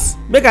palace.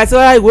 Make I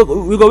say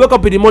we go wake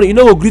up in the morning, you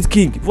no go greet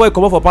king before you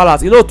come out for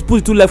palace. You know to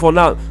put 2 left for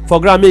now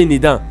for ground, make you kneel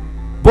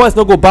down. Boys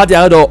no go bow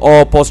their head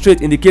or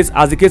prostrate in the case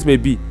as the case may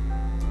be.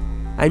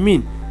 I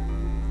mean,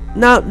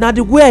 now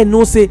the way I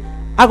know say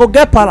I go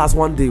get palace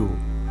one day.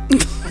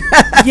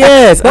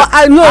 Yes, but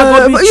I know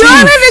you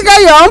already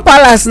get your own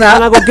palace now.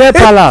 And I go get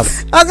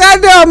palace. Okay,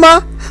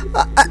 Deoma.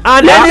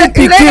 And any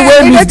pikin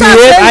wey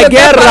misbehave, I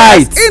get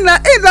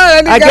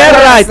right. I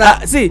get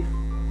right. See.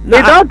 No,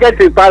 you don't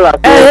get a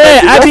palace.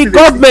 I be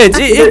government.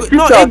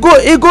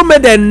 It go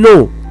make them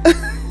know.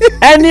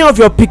 Any of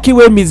your pikin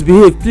wey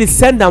misbehave, please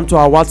send them to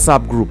our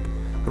WhatsApp group.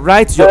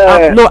 Write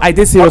your no, I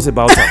dey serious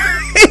about that.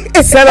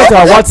 Send them to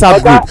our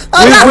WhatsApp group.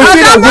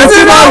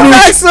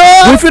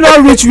 We fit not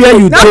reach where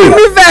you dey.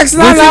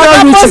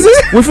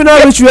 We fit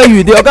not reach where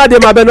you dey. Okay, dey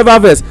my Benova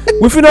verse.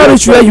 We fit not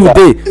reach where you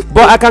dey,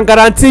 but I can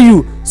guarantee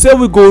you, say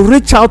we go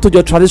reach out to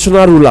your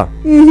traditional ruler.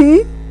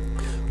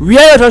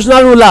 Where your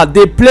traditional ruler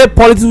dey play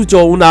politics with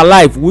your una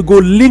life, we go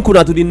link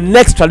una to the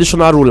next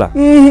traditional ruler.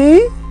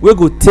 We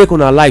go take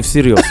una life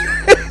serious.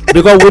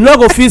 Because we no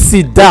go fit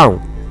sit down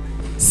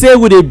say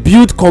we dey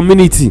build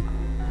community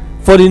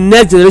for the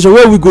next generation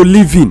where we go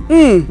live in,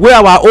 where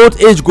our old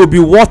age go be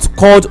what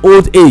called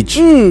old age,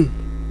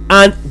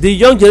 and the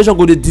young generation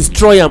go dey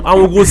destroy am,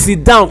 and we go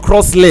sit down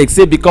cross legs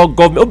say because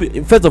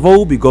government. First of all,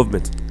 who be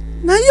government?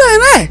 Na you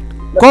and I.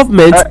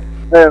 Government.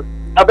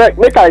 Abeg,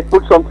 make I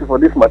put something for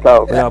this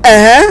matter.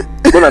 Yeah,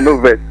 Gonna no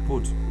vex.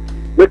 put.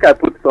 Make I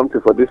put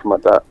something for this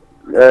matter.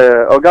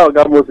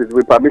 Oga Moses,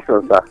 with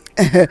permission, sir.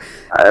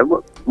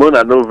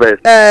 Mona no verse.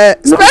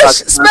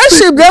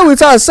 Spaceship dey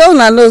with us, so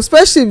una know.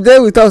 Spaceship dey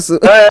with us.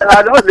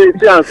 I don't dey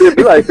see am say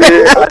be like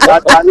say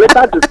I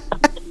later to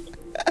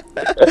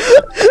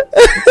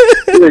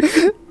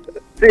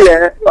see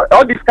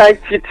all this kind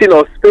cheating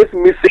or space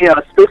missing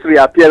and space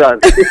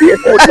reappearance.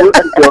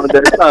 They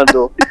understand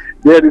though.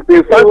 There is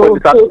a fight for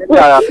disappearing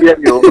and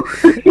appearing.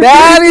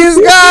 That is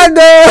God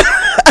though.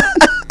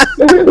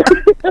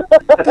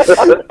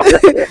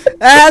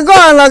 Go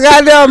on, Oga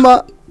Adeomo.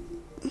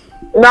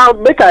 Now,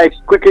 make I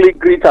quickly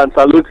greet and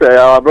salute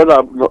our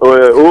brother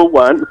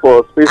O1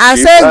 for space. I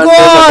say go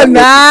on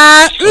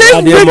now.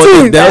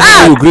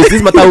 Leave greeting.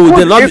 This matter will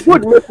dey not.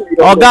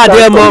 Oga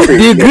Adeomo,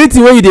 the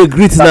greeting wey you dey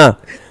greet now,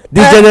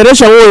 the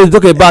generation wey you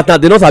talk about now,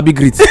 they no sabi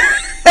greet.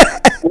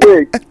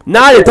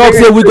 Now they talk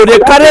say we go dey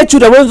carry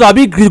children wey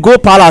sabi greet go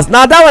palace.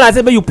 Now that one I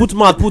say make you put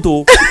mouth put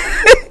o.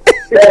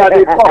 Yeah,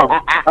 they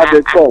come.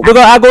 Because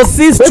I go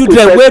see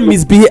children wey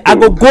misbehave, I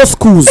go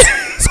schools.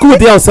 School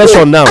dey on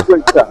session now.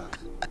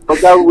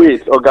 Oga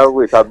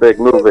wait, abeg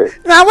no vex.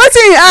 Na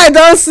wetin your eye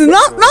don see, no,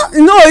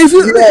 if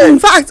you in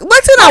fact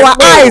wetin our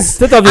eyes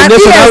state of the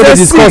nation na we dey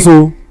discuss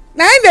o.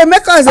 Na im dey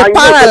make us dey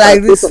para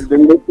like this.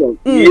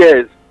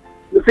 Yes,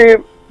 you see,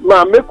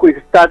 ma, make we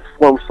start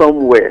from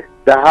somewhere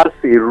that has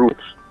a root,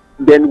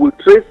 then we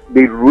trace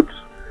the root,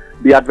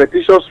 the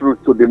adventitious root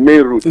to the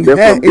main root.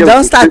 Then e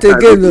don start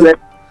again o.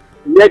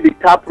 Near the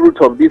tap root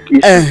of this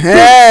issue.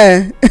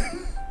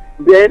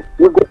 Then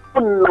we go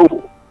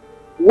know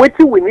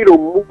wetin we need to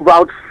move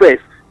out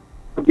first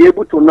to be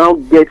able to now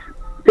get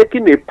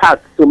taking a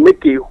path to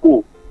make a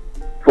hole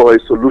for a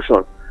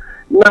solution.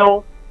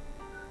 Now,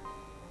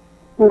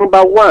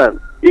 number one,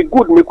 e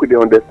good make we dey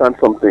understand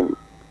something.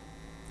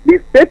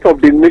 The state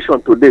of the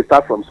nation today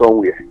start from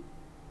somewhere,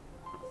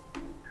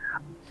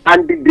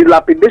 and the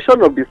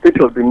dilapidation of the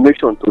state of the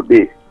nation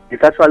today is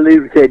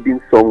actually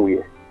heading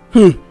somewhere.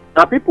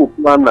 Na people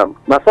plan am,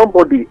 na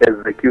somebody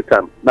execute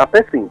am, na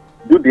person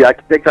do the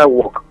architectural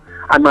work,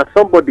 and na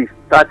somebody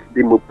start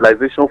the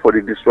mobilization for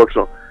the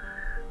destruction.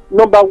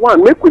 Number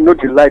one, make we no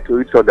dey lie to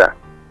each other.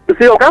 You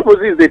see, Oga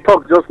Moses dey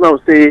talk just now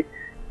say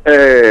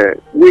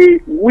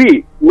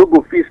we no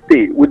go fit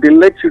stay. We dey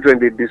let children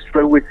dey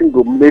destroy wetin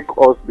go make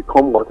us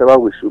become whatever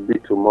we should be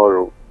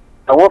tomorrow.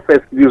 I wan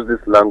first use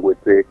this language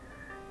say,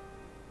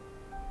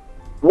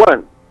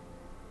 one,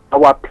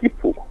 our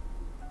people,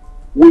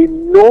 we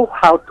know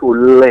how to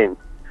learn,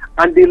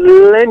 and the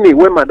learning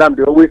wey madam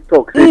dey always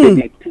talk say they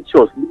dey teach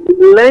us,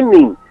 the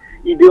learning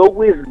e dey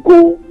always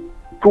go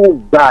too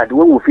bad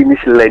when we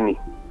finish learning.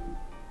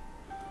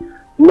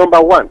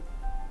 Number one,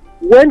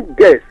 when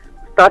girls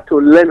start to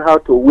learn how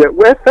to wear,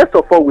 well, first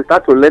of all we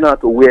start to learn how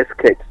to wear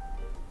skirts.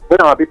 When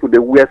our people dey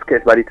wear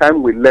skirts, by the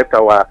time we left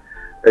our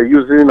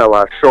using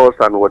our shorts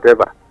and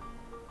whatever,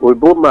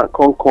 oyibo man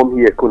come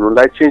here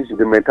like change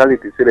the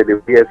mentality say that they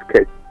wear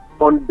skirts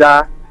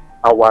under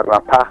our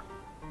wrapper,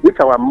 which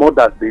our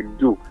mothers dey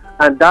do,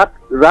 and that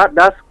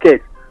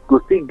skirt go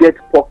still get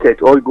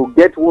pocket, or you go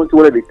get one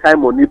where the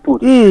time money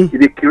put. It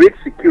dey create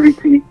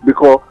security,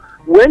 because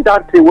when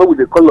that thing wey we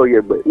dey call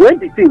oyegbe, when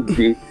the thing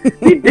dey,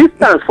 the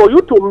distance for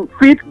you to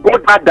fit go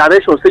that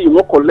direction say you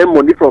wan collect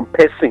money from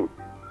person,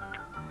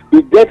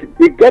 e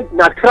get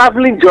na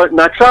travelling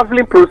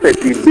process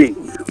e dey,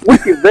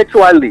 which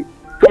eventually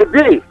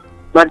today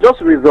na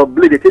just razor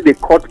blade dey take dey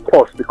cut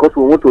cost because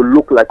we want to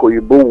look like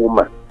oyibo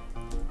woman.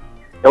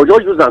 They will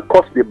just use and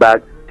cut the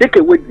bag, take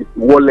away the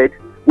wallet,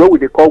 what we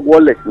dey call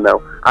wallet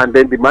now, and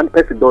then the man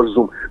person does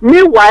zoom.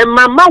 Meanwhile,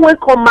 mama when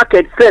come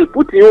market sell,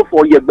 put you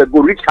for yegbe go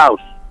reach house.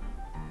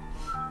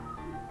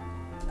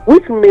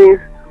 Which means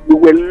we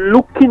were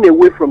looking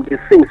away from the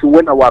things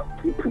when our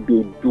people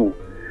dey do.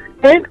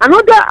 And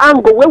another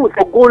angle where we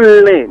for go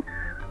learn,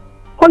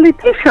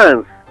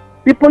 politicians,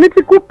 the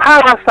political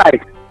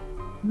parasites,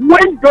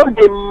 when don't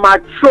they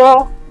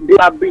mature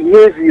their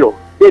behavior,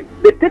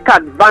 they take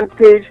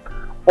advantage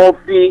of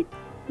the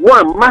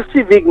one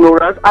massive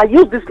ignorance. I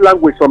used this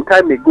language some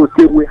time ago,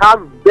 say we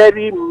have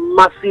very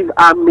massive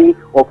army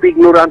of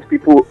ignorant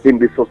people in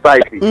the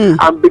society,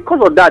 and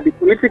because of that the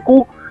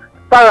political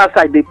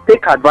parasite they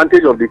take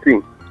advantage of the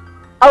thing.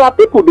 Our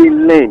people they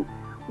learn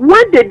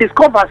when they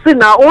discover say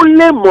now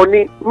only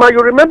money. Ma, you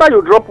remember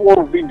you drop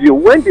one video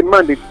when the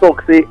man they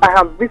talk say I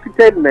have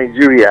visited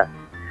Nigeria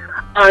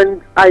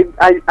and I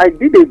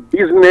did a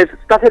business,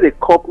 started a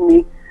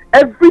company,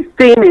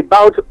 everything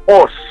about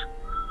us,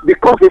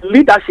 because the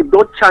leadership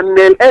don't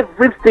channel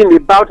everything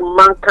about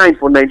mankind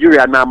for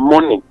Nigeria now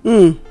money.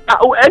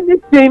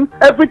 Everything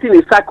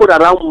is circled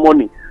around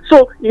money.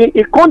 So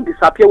it can't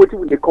disappear what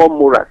they call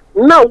morals.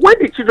 Now when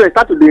the children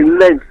start to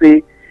learn,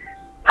 say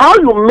how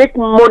you make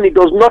money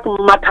does not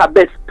matter,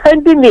 but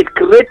spending it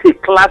create a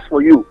class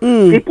for you.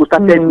 People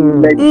started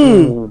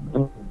learning.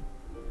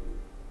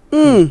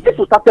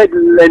 People started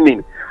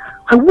learning.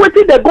 And what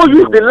did they go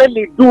use the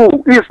learning do?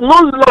 Is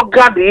no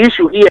longer the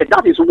issue here.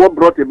 That is what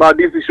brought about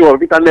this issue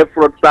of internet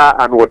fraudster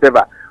and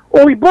whatever.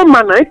 Oyibo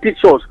man and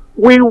teachers,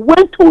 we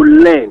went to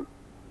learn.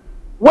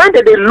 When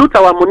did they loot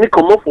our money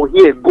come up for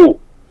here? Go.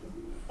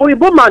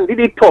 Oyibo man did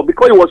it all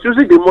because he was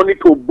using the money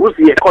to boost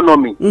the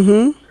economy.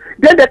 Mm-hmm.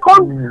 Then they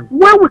come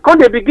when we come,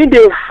 they begin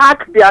they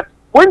hack their.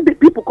 When the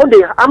people come,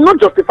 I'm not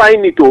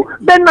justifying it,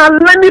 then a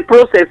learning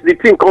process the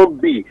thing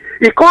can't be.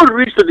 It can't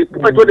reach to the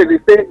point where they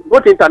say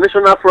both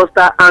international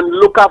fraudster and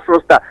local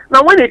fraudster.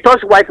 Now, when they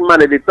touch white man,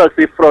 they talk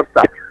say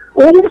fraudster.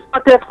 Who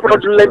started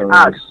fraudulent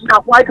acts?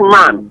 A white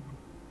man.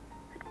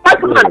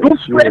 White man do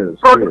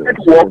fraudulent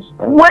work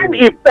when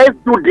he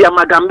first do the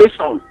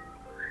amalgamation.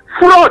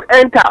 Fraud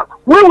enter.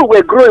 When we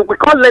were growing, we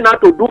can't learn how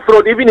to do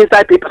fraud even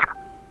inside paper.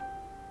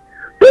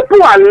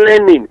 People are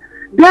learning.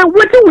 Then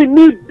what do we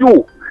need to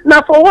do?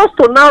 Now, for us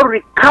to now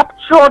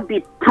recapture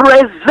the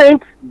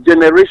present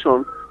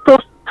generation, to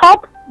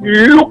stop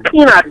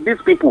looking at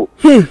these people,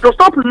 to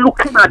stop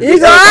looking at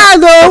these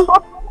people.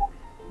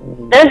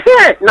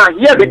 Now,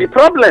 here is the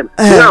problem.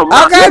 Now,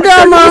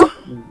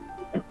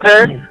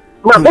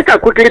 make I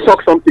quickly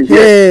talk something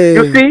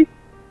here. You see,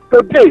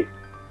 today,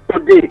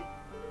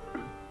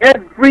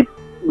 every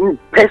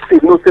person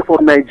knows that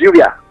for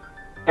Nigeria,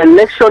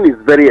 election is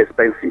very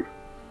expensive.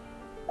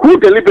 Who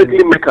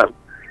deliberately make them?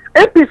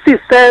 APC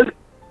sells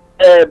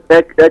a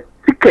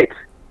ticket.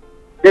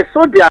 They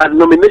sold their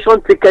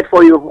nomination ticket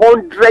for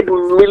 100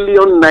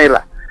 million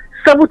naira,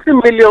 70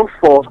 million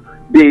for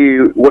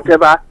the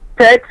whatever,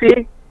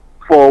 30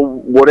 for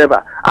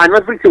whatever, and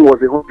everything was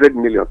 100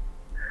 million.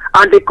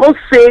 And they can't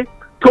say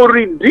to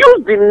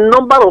reduce the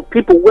number of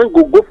people when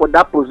go for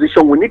that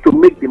position, we need to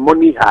make the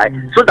money high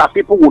so that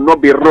people will not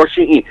be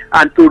rushing in,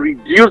 and to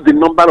reduce the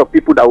number of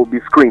people that will be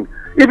screened.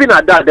 Even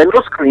at that, they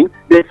no screen,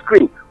 they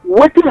screen.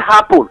 What will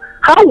happen?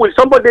 How will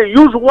somebody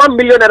use 1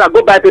 million naira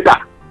go buy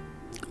paper?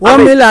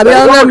 1 million.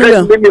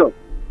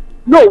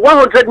 No,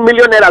 100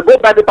 million naira go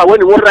buy paper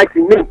when he won't write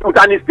his name put,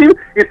 and he still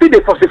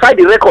they falsify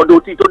the record.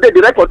 Today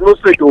the record no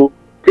straight.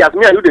 As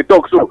me and you they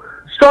talk so.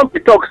 Some they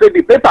talk say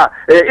the paper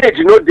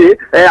age day.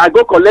 I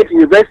go collect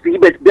university,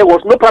 but there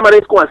was no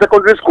primary school and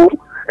secondary school.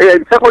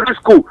 Secondary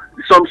school,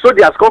 some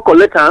soldiers come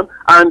collect them,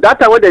 and that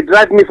time when they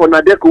drive me for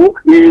Nadeko,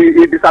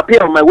 he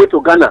disappeared on my way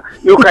to Ghana.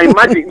 You can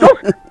imagine.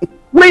 Just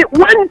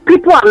when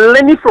people are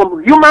learning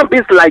from human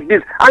beings like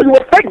this, and you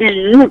expect the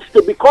youth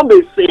to become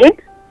a saint,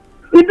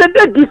 it's a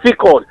bit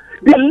difficult.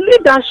 The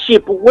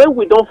leadership, when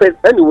we don't face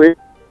anyway,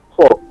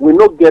 we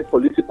not get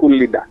political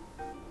leader.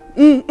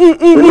 We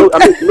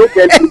don't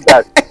get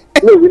leaders.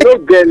 No, we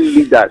don't get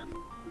leaders.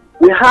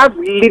 We have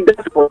leaders.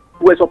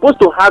 We're supposed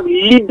to have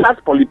leaders,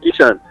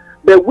 politicians,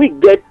 but we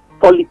get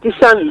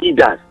politician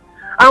leaders.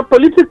 And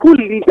political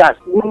leaders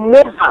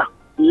never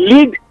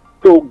lead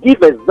to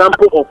give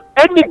example of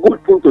any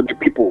good thing to the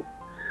people.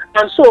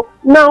 And so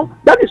now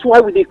that is why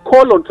we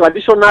call on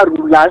traditional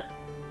rulers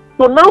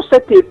to now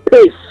set a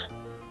pace.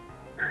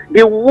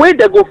 The way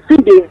they go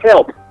feed the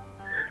help,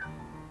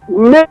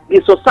 make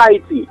the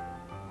society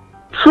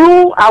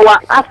through our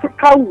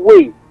African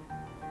way,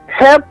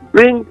 help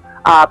bring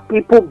our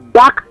people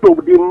back to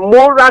the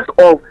morals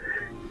of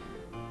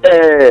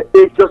a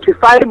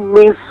justified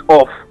means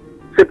of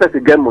say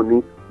get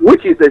money,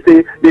 which is they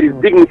say there is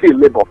dignity in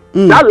labor.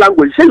 That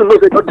language, you know,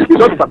 it don't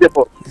disappear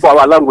for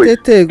our language.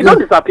 It don't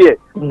disappear.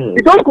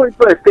 It don't go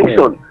into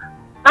extinction.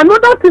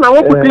 Another thing I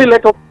want to quickly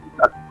let us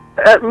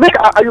make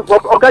you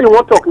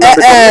want to talk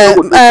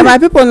now. My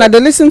people, now they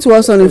listen to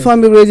us on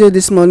Inform Me Radio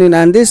this morning,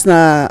 and this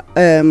now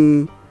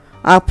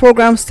our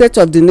program State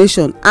of the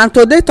Nation, and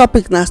today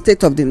topic now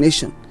State of the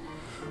Nation.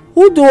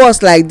 Who do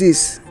us like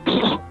this?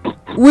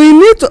 We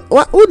need to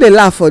who they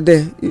laugh for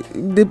there.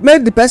 They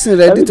make the person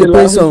ready to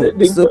pay some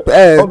person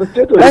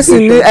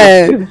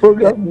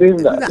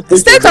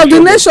State of the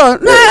Nation.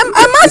 No,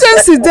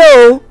 emergency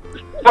there.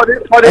 For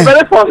the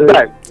very first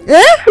time.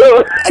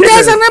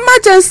 There's an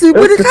emergency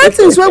with the kind of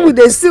things where we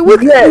they see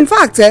with in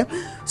fact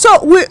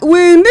so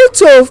we need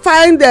to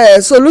find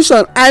a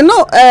solution. I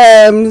know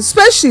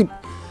spaceship,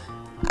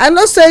 I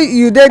know say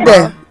you did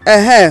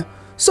there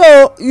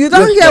so you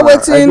don't hear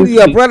wetin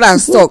your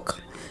brothers talk,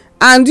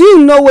 and you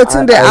know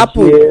wetin dey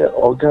happen.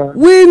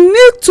 We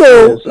need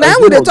to now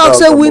we dey talk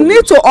say we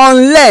need to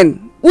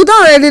unlearn. We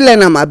don already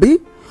learn am abi,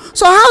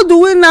 so how do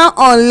we now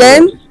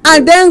unlearn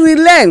and then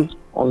relearn?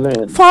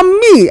 For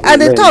me I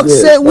dey talk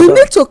say we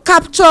need to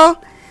capture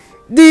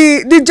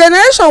the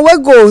generation wey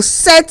go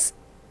set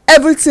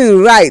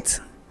everything right,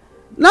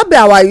 not be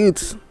our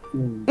youth.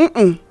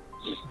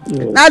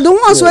 Na the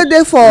ones wey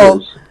dey for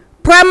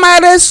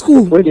primary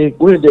school, wey dey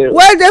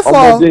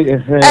for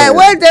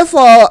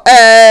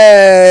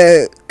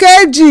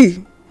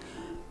kg,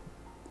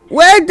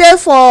 wey dey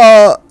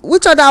for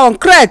which other one,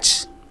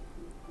 crèche.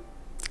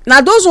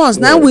 Na those ones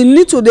now we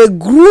need to dey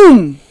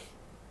groom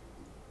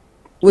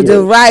with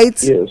the right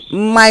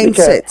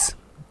mindset.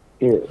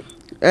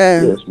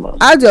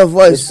 Add your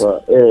voice.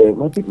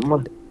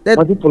 They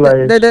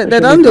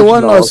don't the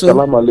one also.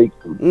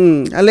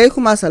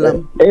 Alaikum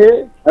assalam.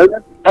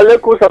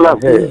 Alaikum salam.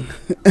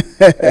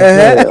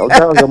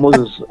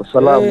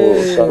 Salam.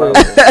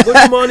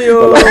 Good morning.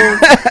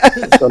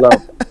 Salam.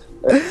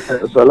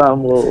 Salam. Salam.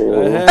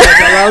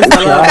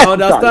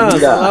 Understand.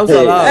 Salam.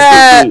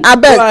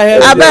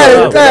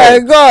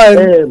 Abeg, go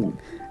on.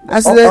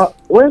 As the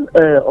When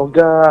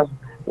Oga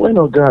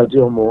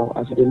Adiomo,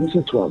 as they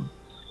listen to him,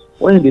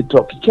 when they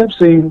talk, he kept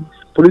saying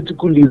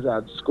political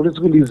lizard, and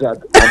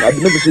I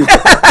didn't say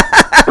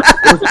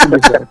political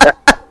lizard.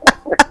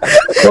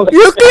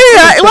 you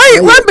clear.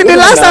 When be the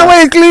last time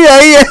when you clear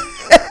your ear?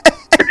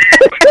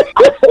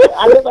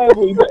 I don't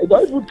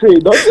even say,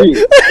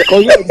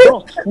 because you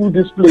don't fool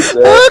this place.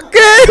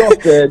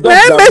 Okay.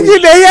 Then make you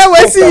dey hear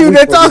wetin you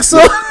dey talk so.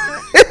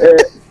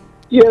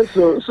 Yeah,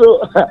 so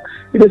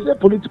they say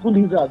political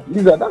lizard,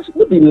 that's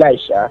not be lie,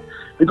 sha.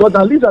 Because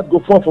now lizard go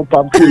fall from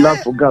palm tree land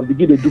for ground,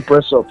 begin to do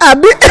press up.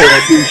 Abi.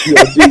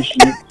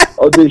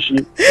 Odeshi.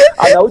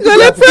 And now Go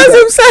dey press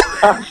himself.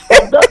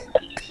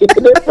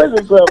 They press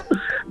himself.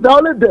 Now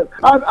only them.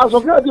 And as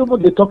of now,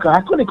 they talk.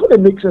 I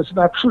couldn't make sense.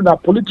 Now true, now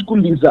political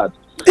lizard.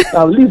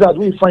 Now lizard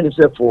will find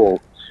himself for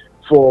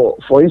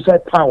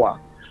inside power.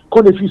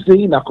 Couldn't if you say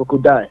in a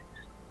crocodile,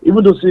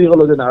 even though say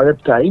all of them are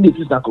reptile, in it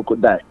is a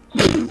crocodile.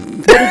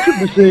 But the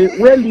truth is say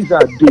where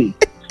lizard dey,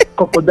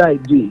 crocodile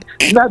dey.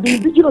 Now the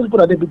indigenous people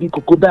that they be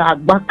crocodile,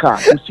 agbaka,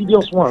 the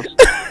serious ones.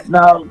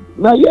 Now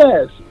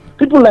yes,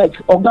 people like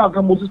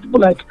Oga Moses,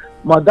 people like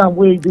Madam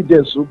Wey did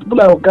there, so people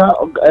like Oga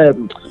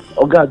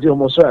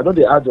Adiomo, sorry, I know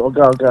they add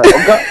Oga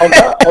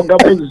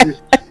Moses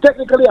is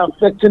technically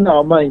affecting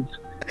our minds,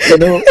 you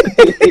know.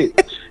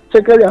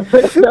 Technically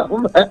affecting our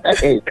minds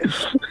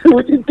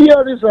with the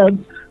theories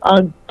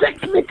and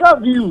technical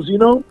views, you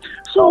know.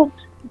 So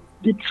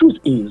the truth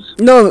is,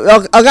 No,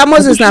 Oga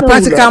Moses na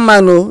practical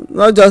man, no,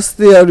 not just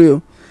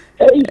theory.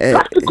 it's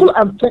practical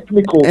and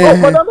technical.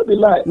 But that not be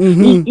lie.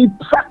 It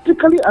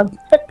practically and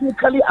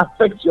technically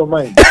affects your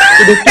mind. So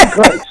they think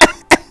right.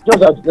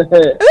 Just as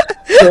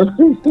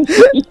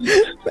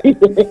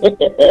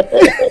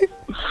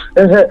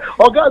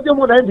Oga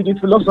Adiomo na be the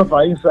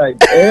philosopher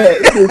inside.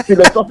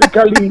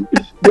 Philosophically,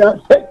 they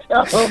affect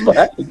our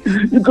mind.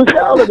 You could say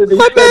all of them.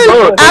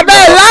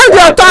 Abeg, land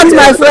your thoughts,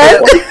 my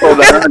friend.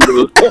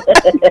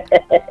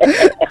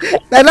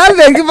 They don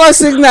dey give us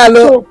signal,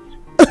 o.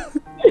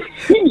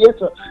 Yes,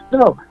 sir.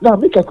 Now,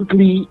 make I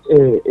quickly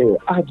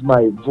add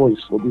my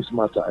voice for this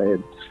matter.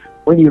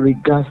 When you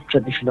regard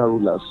traditional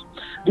rulers,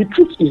 the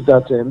truth is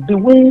that the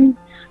way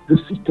the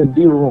system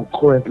they run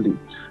currently,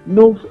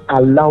 no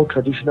allow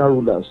traditional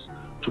rulers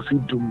to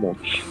feel too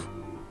much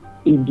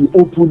in the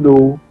open.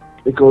 No,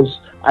 because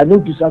I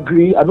don't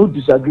disagree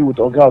with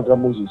Oga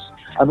Moses.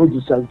 I don't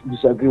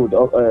disagree with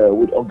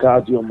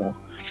Oga Adiomo,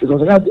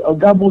 because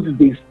Oga Moses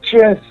they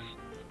stress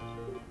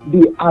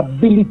the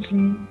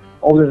ability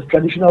of the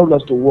traditional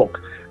rulers to work.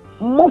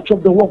 Much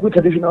of the work with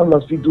traditional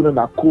rulers be doing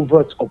a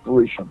covert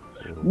operation,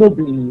 not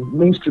be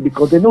mainstream,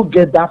 because they don't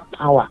get that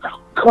power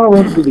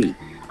currently,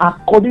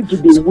 according to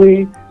the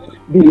way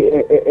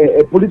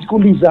the political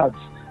lizards,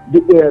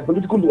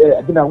 political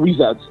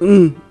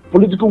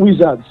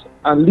wizards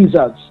and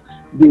lizards,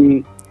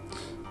 the.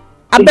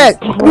 Abeg,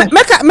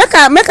 make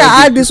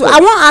I add this. I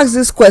wan ask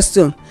this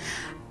question.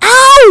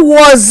 How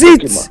was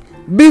it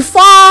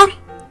before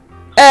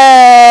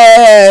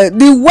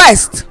the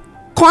West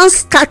come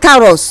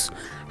scatter us?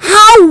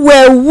 How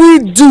were we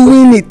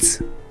doing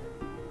it?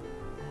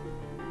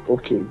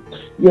 Okay.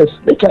 Yes,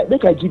 make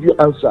I give you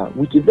answer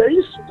with a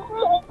very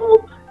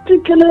small,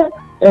 particular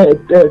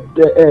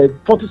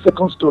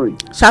 40-second story.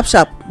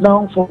 Sharp.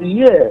 Now, for a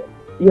year,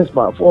 yes,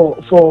 ma'am. For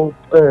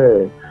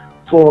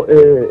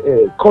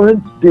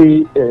current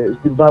day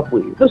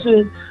Zimbabwe. Let's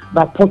say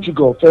that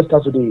Portugal first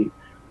started to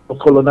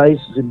colonize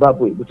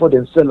Zimbabwe before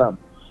they sell them.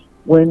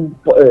 When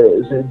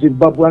the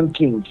Zimbabwean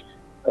king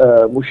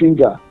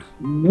Mushinga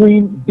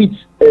beat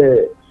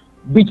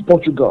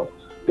Portugal,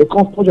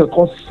 Portugal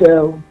can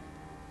sell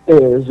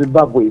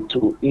Zimbabwe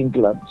to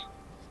England.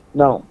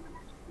 Now,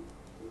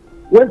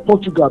 when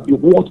Portugal be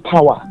world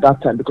power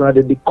that time, because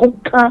they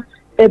conquer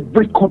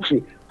every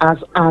country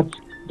as at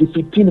the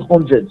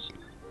 1500s,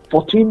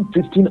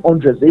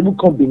 1500s, they even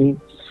come Benin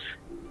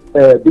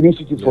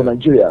City for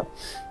Nigeria.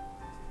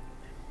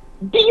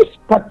 These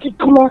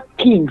particular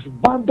kings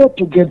banded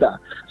together,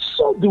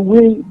 saw the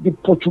way the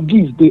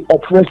Portuguese they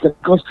oppressed them,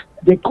 because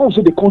they come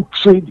so they can't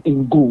trade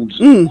in goods.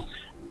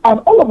 And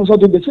all of a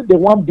sudden they say they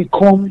want to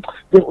become,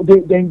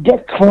 they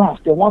get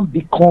craft, they want to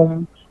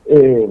become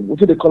what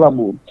do they call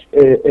them?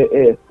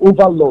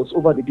 Overlords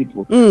over the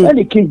people. Then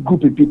they came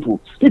group of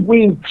people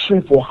in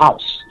trade for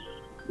house.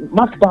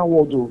 Mark that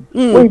word,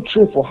 when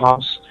trade for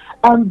house,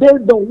 and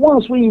then the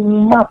ones we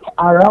map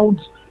around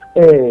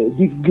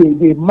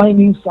the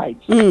mining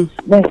sites,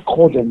 then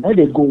call them, then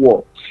they go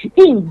war.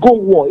 In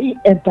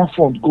enter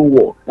front, go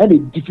war. Then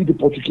they defeat the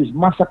Portuguese,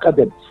 massacre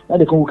them, then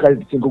they come carry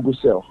the thing, go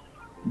sell,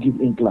 give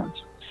England.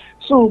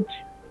 So,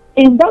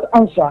 in that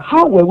answer,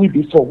 how were we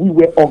before? We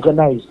were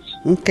organized.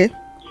 Okay.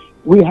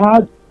 We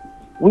had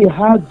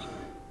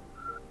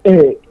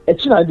a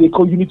thing they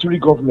call unitary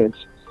government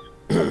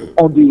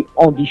on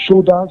the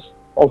shoulders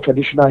of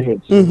traditional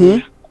heads.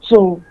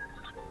 So,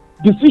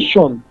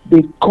 decision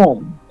they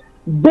come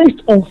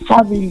based on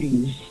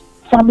family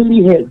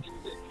heads,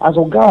 as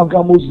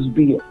Oga Moses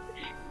be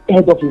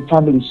head of a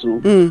family,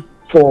 so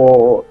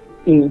for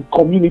a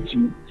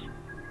community,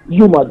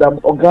 you, Madam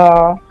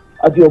Oga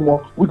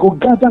Adeomo, we go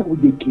gather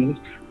with the king,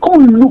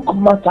 come look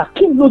matter.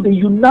 King know they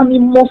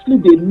unanimously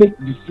they make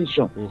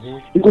decision.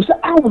 Because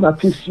I wanna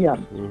take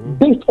him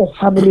based on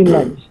family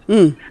lines.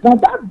 Now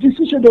that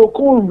decision they will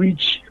come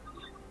reach,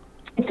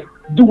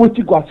 do what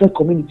you go affect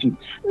community.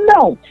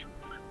 Now,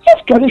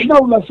 if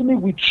traditional rulers say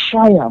we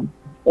try them,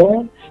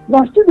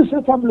 now still the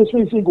same families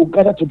when you say go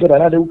gather together,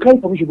 now they will carry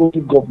permission go to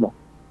governor.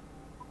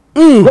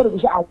 God will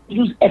say, I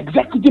use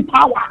executive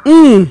power.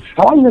 I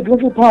want use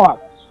executive power.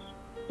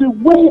 The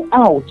way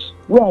out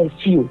where I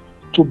feel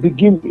to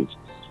begin with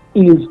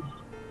is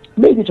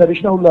maybe the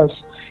traditional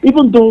rulers,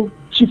 even though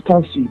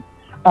chieftaincy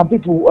and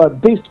people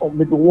based on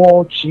maybe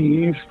war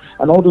chief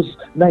and all those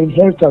now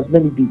inheritors,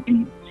 many they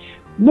be,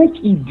 make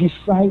it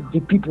decide the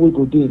people who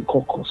go there in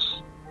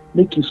caucus.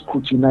 Make it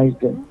scrutinize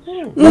them.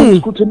 When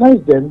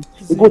scrutinize them,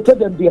 they go tell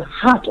them the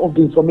heart of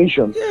the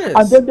information.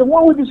 And then the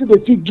one who say they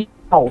figure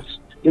out,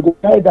 they go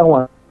carry that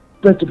one.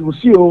 Tell people,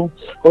 see,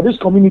 for this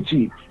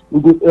community, we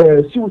go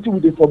see what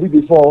they forbid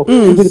before,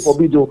 they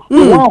forbid.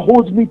 We want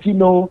hold meeting,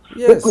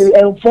 we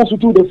enforce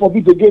what they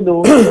forbid again.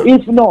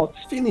 If not,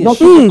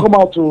 nothing will come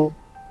out. So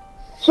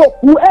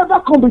whoever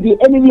come with the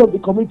enemy of the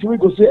community, we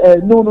go say,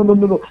 no,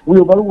 we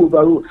overrule.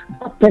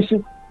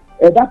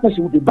 That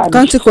person will be banished.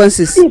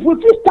 Consequences. If we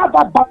still start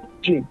that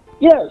banishing,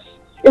 yes,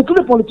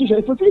 including politicians,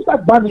 if we still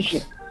start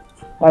banishing,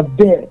 and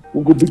there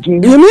we will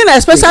begin. You mean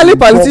especially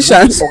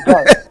politicians?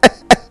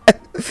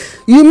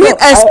 You mean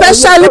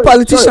especially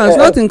politicians,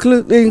 not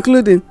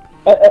including.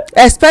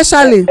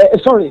 Especially.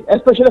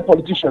 Especially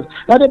politicians.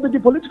 Now the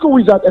political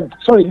wizard and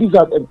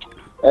lizard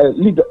and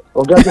leader.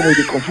 Oh, guys,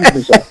 they confuse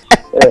me, sir.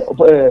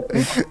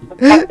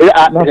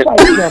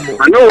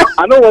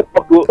 I know what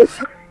to go.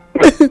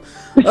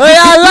 Oh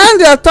yeah, land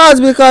your thoughts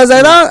because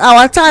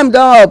our time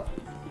done up.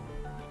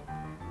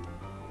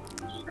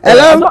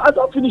 Hello? I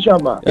don't finish,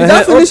 man. You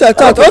don't finish your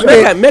thought.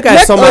 Okay. Make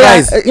I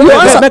summarize.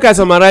 Make I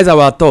summarize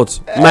our thoughts.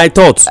 My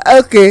thoughts.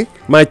 Okay.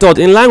 My thought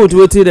in line with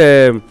what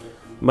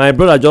my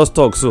brother just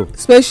talk. So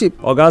Spaceship.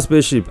 Oga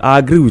Spaceship, I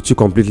agree with you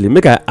completely.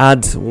 Make I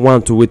add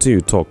one to what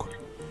you talk,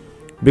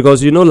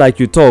 because like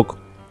you talk,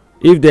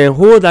 if they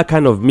hold that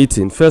kind of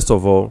meeting, first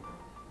of all,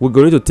 we're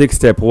going to take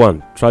step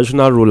one: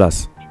 traditional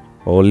rulers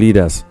or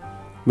leaders,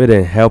 may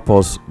them help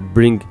us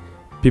bring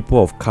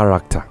people of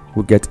character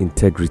who get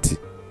integrity,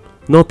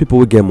 not people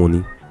who get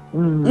money.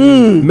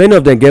 Many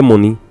of them get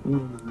money.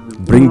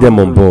 Bring them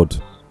on board.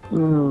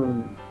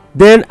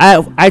 Then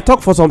I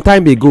talked for some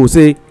time ago,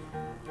 say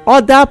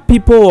other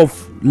people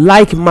of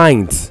like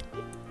minds,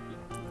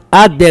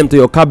 add them to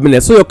your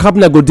cabinet, so your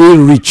cabinet go dey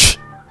rich.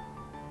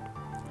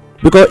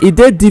 Because it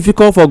is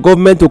difficult for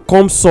government to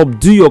come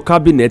subdue your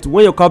cabinet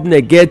when your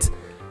cabinet get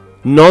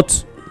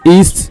north,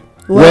 east,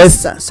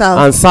 west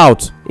and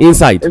south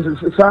inside.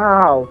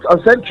 South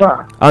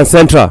and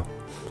central.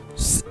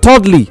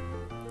 Thirdly,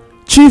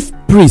 chief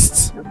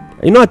priests.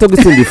 I talked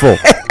this thing before.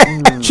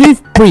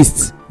 Chief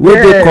priests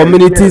where the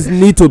communities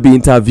need to be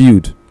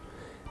interviewed.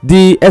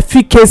 The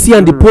efficacy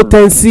and the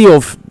potency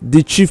of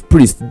the chief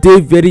priest, they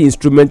very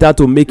instrumental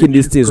to making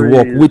these things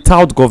work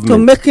without government. To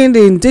making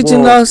the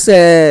indigenous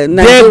they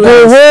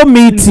go whole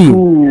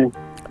meeting.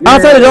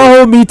 After the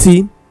whole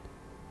meeting,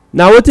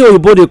 now what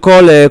they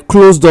call a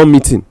closed door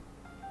meeting.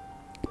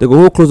 They go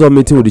hold closed door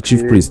meeting with the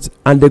chief priest,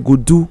 and they go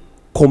do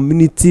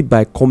community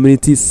by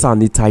community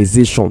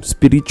sanitization,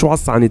 spiritual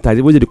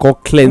sanitization, what they call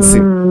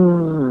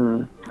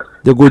cleansing.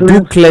 They go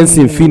do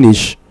cleansing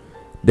finish.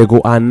 They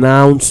go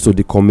announce to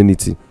the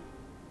community.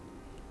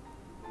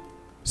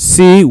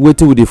 See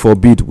wetin we dey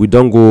forbid, we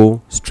don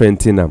go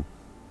strengthen am.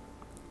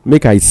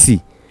 Make I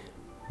see.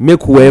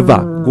 Make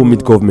whoever go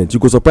meet government. You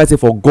go surprise say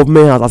for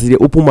government house as e dey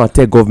open mouth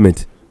tell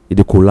government, e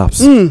dey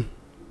collapse.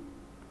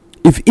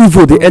 If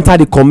evil dey enter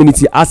the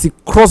community as e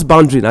cross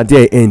boundary na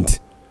there end.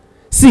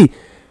 See,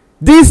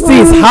 these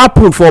things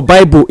happen for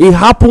Bible. E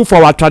happen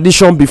for our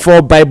tradition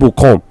before Bible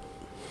come.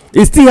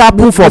 E still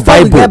happen for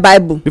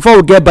Bible. Before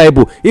we get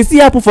Bible. E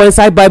still happen for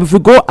inside Bible. If we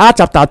go Acts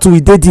chapter 2, e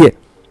dey there.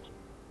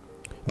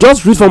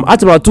 Just read from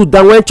Acts chapter 2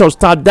 down when church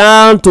start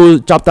down to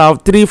chapter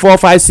 3, 4,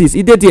 5, 6.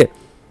 E dey there.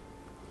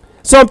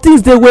 Some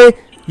things dey wey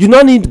you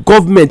no need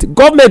government.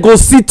 Government go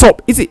sit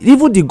up.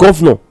 Even the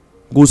governor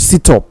go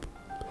sit up.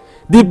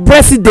 The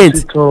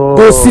president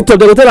go sit up.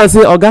 They go tell am say,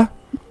 Oga,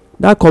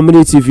 that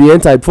community, if you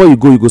enter before you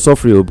go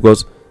suffer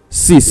because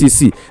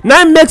see.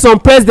 Now make some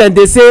president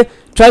dey say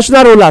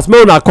traditional rulers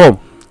make una come.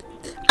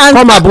 And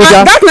come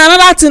Abuja. That's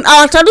another thing.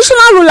 Our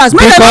traditional rulers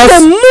make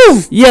them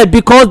move. Yeah,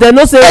 because they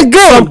know say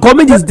some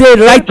communities dey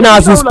right now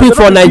as we speak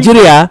for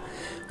Nigeria,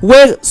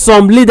 where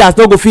some leaders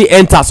no go fit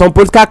enter, some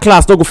political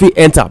class no go fit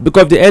enter,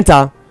 because if they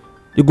enter,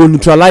 you go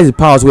neutralize the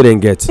powers wey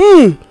dem get.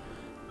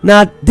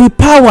 Now the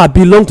power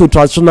belong to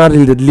traditional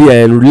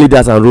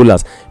leaders and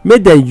rulers.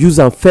 Make them use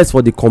am first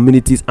for the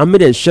communities and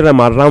make them share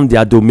them around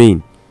their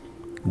domain.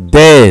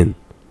 Then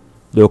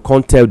they go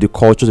come tell the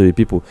cultures of the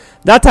people.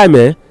 That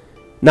time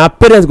na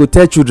parents go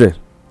tell children.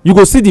 You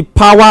go see the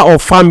power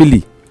of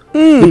family,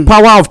 the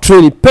power of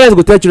training. Parents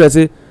go tell children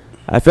say,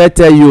 I first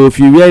tell you, if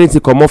you wear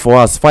anything comot for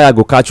us, fire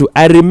go catch you.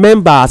 I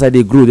remember as I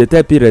dey grow, they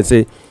tell parents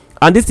say,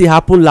 and this thing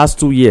happen last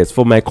 2 years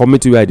for my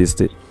community where I dey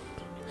stay.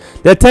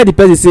 They tell the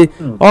person say,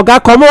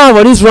 oga comot hand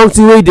for this wrong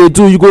thing wey you dey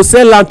do, you go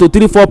sell land to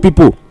 3-4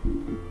 people.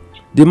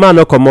 The man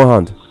no comot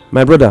hand.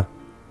 My brother,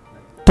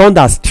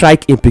 thunder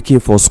strike him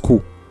pikin for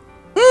school,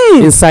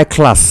 inside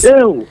class.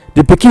 Ew.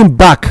 The pikin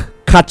back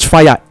catch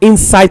fire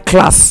inside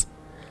class.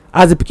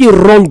 As the pikin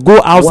run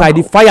go outside,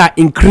 the fire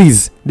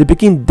increase. The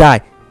pikin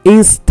die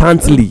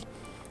instantly.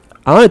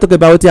 I want to talk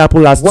about wetin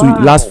happen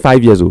last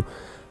 5 years old.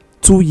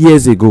 2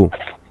 years ago.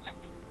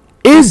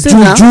 Is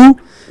juju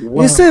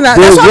You see that?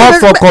 dey work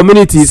for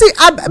communities?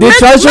 The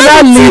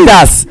traditional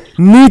leaders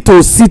need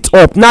to sit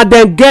up. Na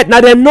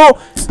dem know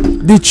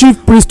the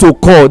chief priest to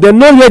call. Dem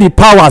know where the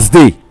powers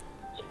dey.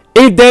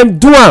 If dem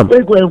do am, They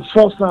go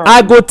enforce am.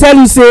 I go tell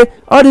you say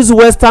all this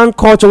western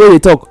culture wey dey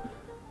talk,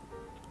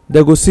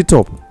 dem go sit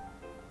up.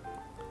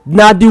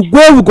 Na the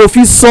way we go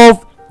fit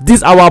solve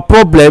this our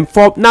problem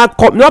for not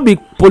be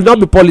police,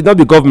 not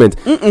be government.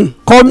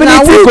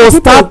 Community go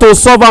start to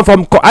solve am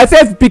from. I say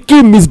if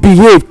pikin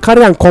misbehave,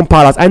 carry am come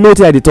palace. I know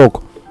wetin I dey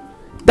talk.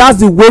 That's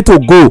the way to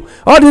go.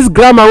 All this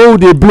grammar wey we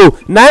dey blow,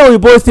 na im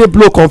oyibo say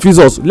blow confuse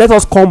us. Let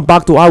us come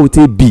back to how we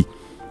take be.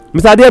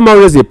 Mr.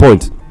 Adeomo raise a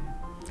point.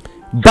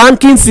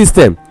 Banking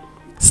system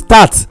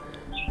start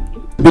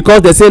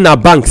because they say na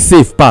bank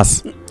safe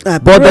pass,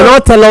 but dem no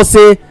tell us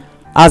say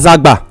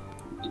azagba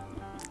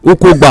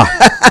ukugba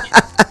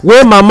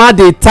wey mama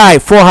dey tie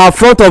for her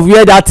front of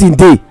where that thing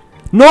dey,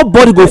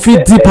 nobody go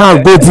fit dip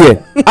hand go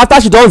there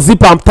after she don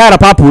zip am tie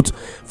wrapper put.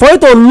 For you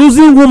to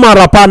losing woman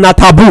wrapper na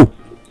taboo.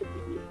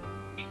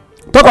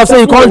 Talk of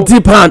say you come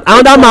dip hand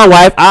another man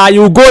wife,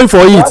 you going for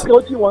it. That's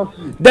what you want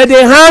to see. Dem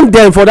dey hang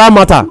dem for that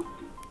matter.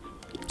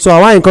 So I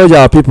wan encourage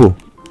our people,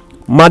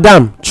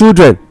 madam,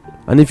 children,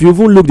 and if you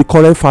even look the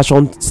current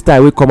fashion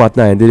style wey come out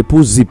now, they dey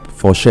put zip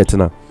for shirt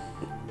now,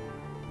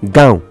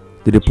 gown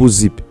they dey put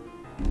zip,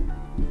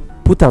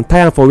 put am tie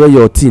am for where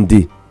your thing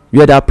dey,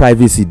 where that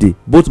privacy dey,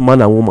 both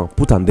man and woman,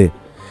 put am there.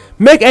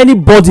 Make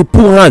anybody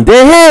put hand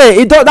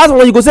hey that's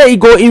when you go say e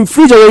go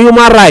infringe on your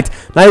human right.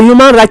 Na your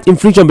human right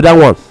infringement be that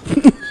one.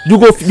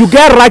 you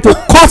get right to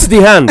cut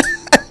the hand.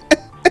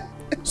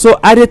 So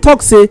I dey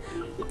talk say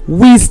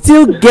we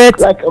still get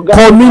Like,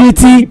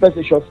 community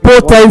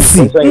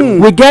potency,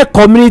 we get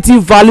community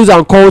values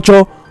and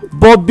culture,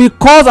 but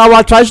because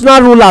our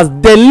traditional rulers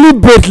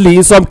deliberately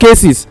in some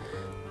cases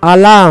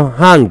allow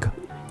hang,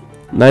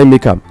 na im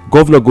make am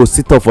governor go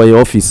sit up for im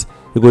office,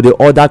 he go dey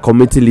order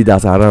community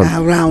leaders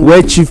around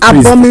where chief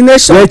priest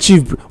abomination.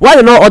 Why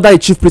dem no order the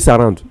chief priest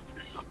around?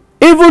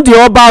 Even the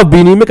Oba of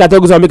Benin, make I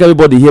tell you something, make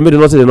everybody hear, make dem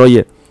no say dem no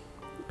hear.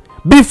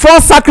 Before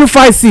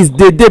sacrifices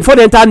dey before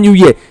they enter new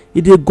year,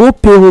 e dey go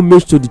pay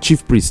homage to the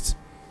chief priest.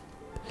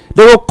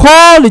 They go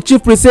call the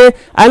chief priest say,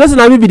 I know say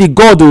na me be the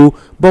god o,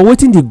 but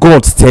wetin the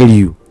gods tell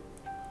you?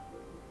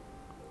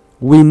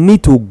 We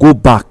need to go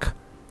back.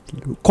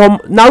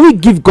 Now we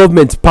give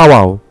government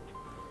power o.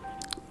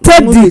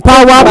 Take the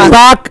power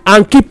back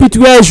and keep it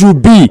where it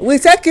should be. We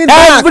take it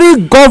back.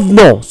 Every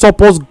governor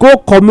suppose go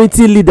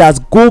community leaders,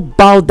 go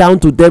bow down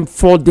to them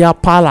for their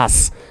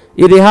palace.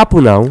 E dey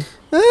happen now.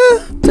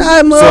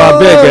 Time So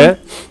abeg,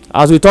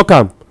 as we talk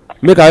am,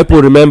 make our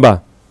people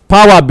remember,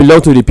 power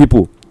belong to the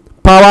people.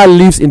 Power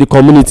lives in the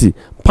community.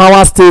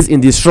 Power stays in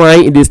the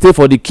shrine, in the stay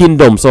for the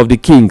kingdoms of the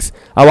kings.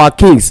 Our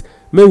kings,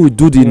 may we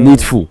do the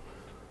needful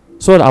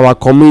so that our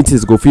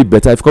communities go feel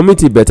better. If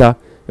community better,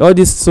 all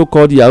these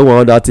so-called yahoo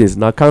and other things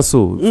na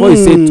cancel. Before you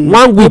say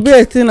 1 week, be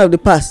a thing of the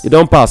past. e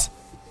don pass.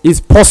 It's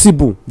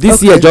possible.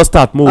 This year just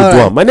start, more we do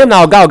am. My name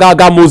na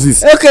Oga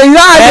Moses. Okay, you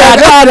I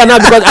don't have now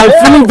because I'm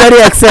feeling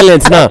very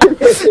excellent now.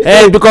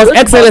 Because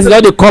excellence is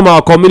all dey come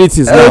our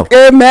communities now.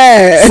 okay,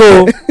 man.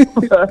 So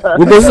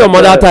we go see some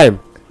other time.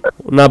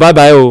 Na bye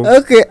bye o.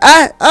 Okay,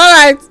 all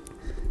right.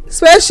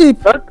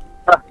 Spaceship.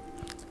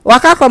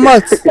 Waka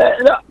comot.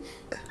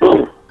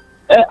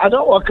 I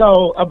don't work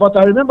out, but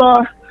I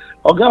remember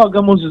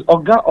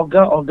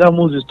Oga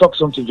Moses talk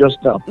something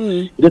just now.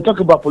 They talk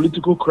about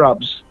political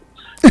crabs.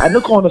 I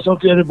don't understand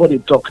what everybody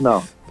talk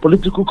now.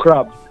 Political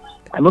crab.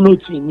 I don't know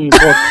what he means,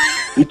 but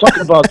we talk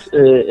about.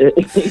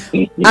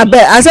 I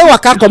bet I say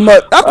waka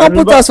comot. That can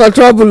put us for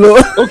trouble, o.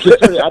 Okay,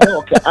 sorry, I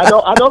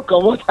don't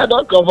come out. I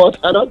don't come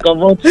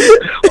out.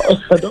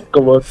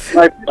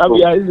 I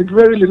mean, it's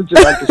very little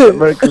thing like this.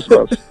 Merry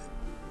Christmas.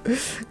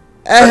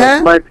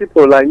 My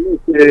people, I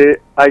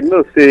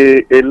know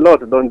say a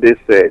lot don dey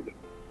said,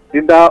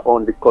 either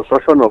on the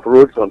construction of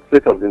roads on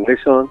state of the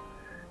nation,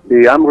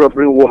 the armed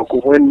robbery work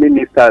when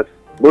ministers,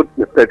 both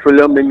the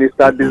petroleum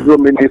minister, diesel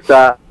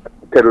minister,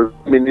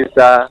 kerosene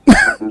minister,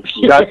 and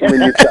gas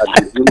minister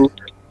dey do.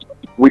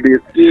 We dey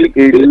see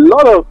a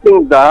lot of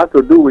things that have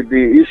to do with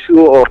the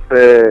issue of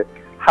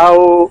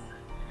how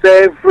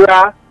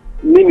several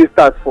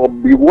ministers for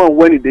the one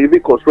when they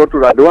even construct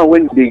road, the one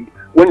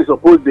when you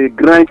suppose they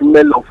grind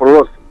melon for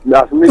us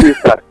as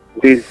ministers,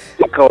 they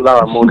take all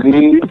our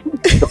money.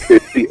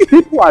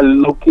 People are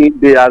looking,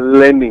 they are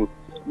learning.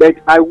 But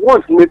I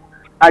want to make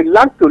I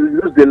like to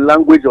use the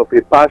language of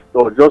a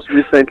pastor just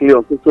recently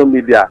on social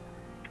media.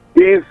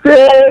 He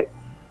say,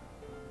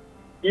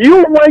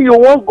 you when you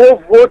wan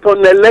go vote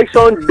on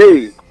election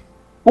day,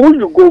 who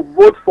you go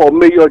vote for,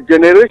 may your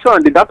generation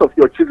and that of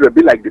your children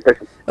be like the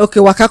person. Okay,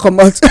 waka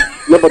comot.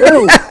 Nobody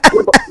say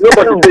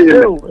prayer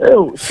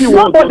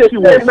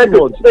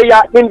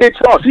in the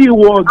church. See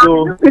what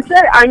though? He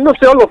say, I know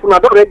say all of una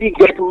don already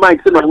get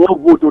mind, say I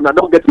wan vote, una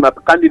don get my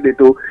candidate.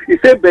 Oh, he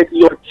say, but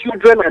your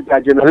children and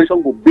their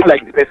generation will be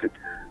like the person.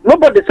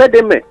 Nobody said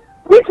amen.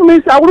 Which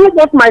means I wouldn't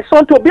want my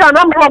son to be an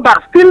armed robber,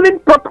 stealing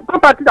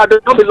property that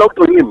does not belong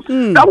to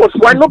him. That was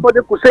why nobody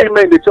could say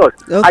amen in the church.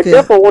 Okay. I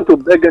therefore want to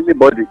beg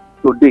anybody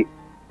today,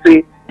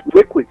 say,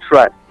 make we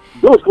try.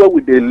 Those where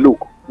we they look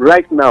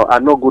right now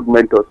are not good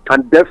mentors,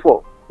 and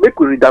therefore make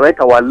we redirect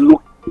our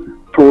look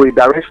to a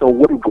direction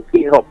where we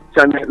can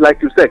help,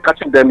 like you said,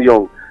 catching them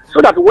young, so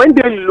that when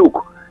they look,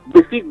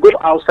 they see go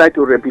outside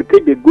to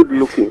replicate the good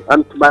looking,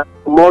 and by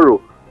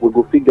tomorrow we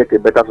go fit get a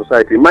better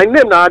society. My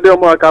name now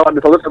Adeomo Akawa.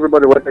 This is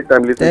everybody one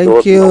time listening to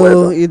us. Thank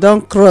you. You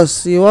don't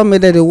cross. You want me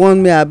that they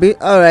want me abi.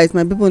 All right,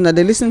 my people. Now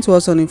they listen to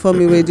us on Inform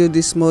Me Radio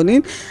this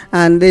morning,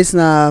 and this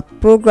na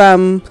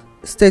program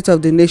State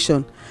of the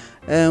Nation.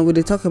 We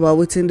dey talk about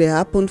wetin dey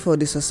happen for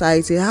the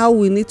society, how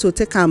we need to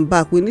take am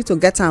back. We need to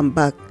get am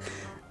back.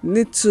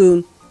 Need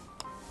to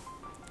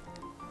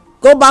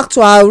go back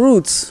to our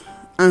roots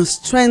and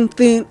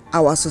strengthen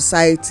our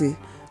society.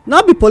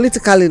 Not be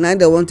politically na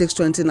they wan take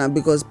strengthen am,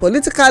 because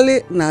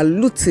politically na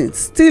looting,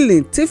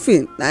 stealing,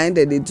 thieving na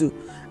dem dey do,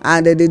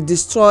 and dem dey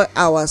destroy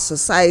our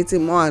society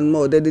more and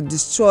more. Dem dey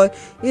destroy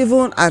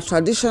even our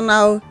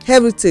traditional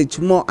heritage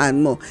more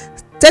and more,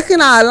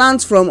 taking our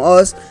lands from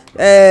us,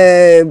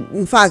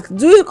 in fact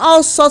doing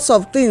all sorts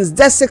of things,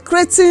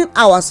 desecrating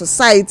our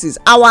societies,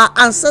 our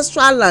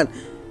ancestral land.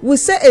 We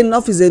say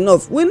enough is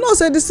enough. We know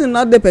say this is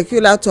not the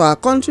peculiar to our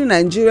country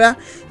Nigeria.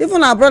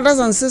 Even our brothers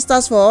and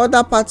sisters for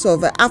other parts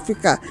of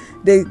Africa,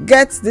 they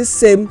get this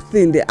same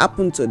thing dey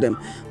happen to them.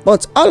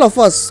 But all of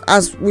us,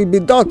 as we be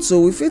dots,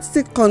 so we fit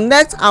still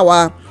connect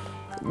our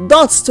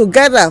dots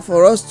together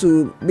for us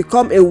to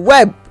become a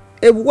web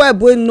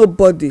wey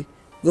nobody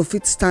go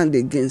fit stand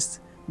against,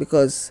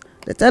 because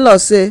they tell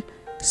us say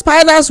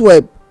spider's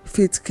web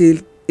fit kill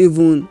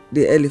even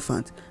the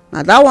elephant.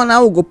 Now that one I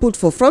will go put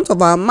for front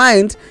of our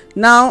mind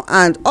now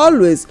and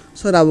always,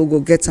 so that we go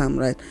get am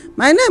right.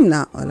 My name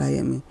na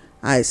Olayemi.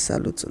 I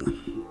salute una.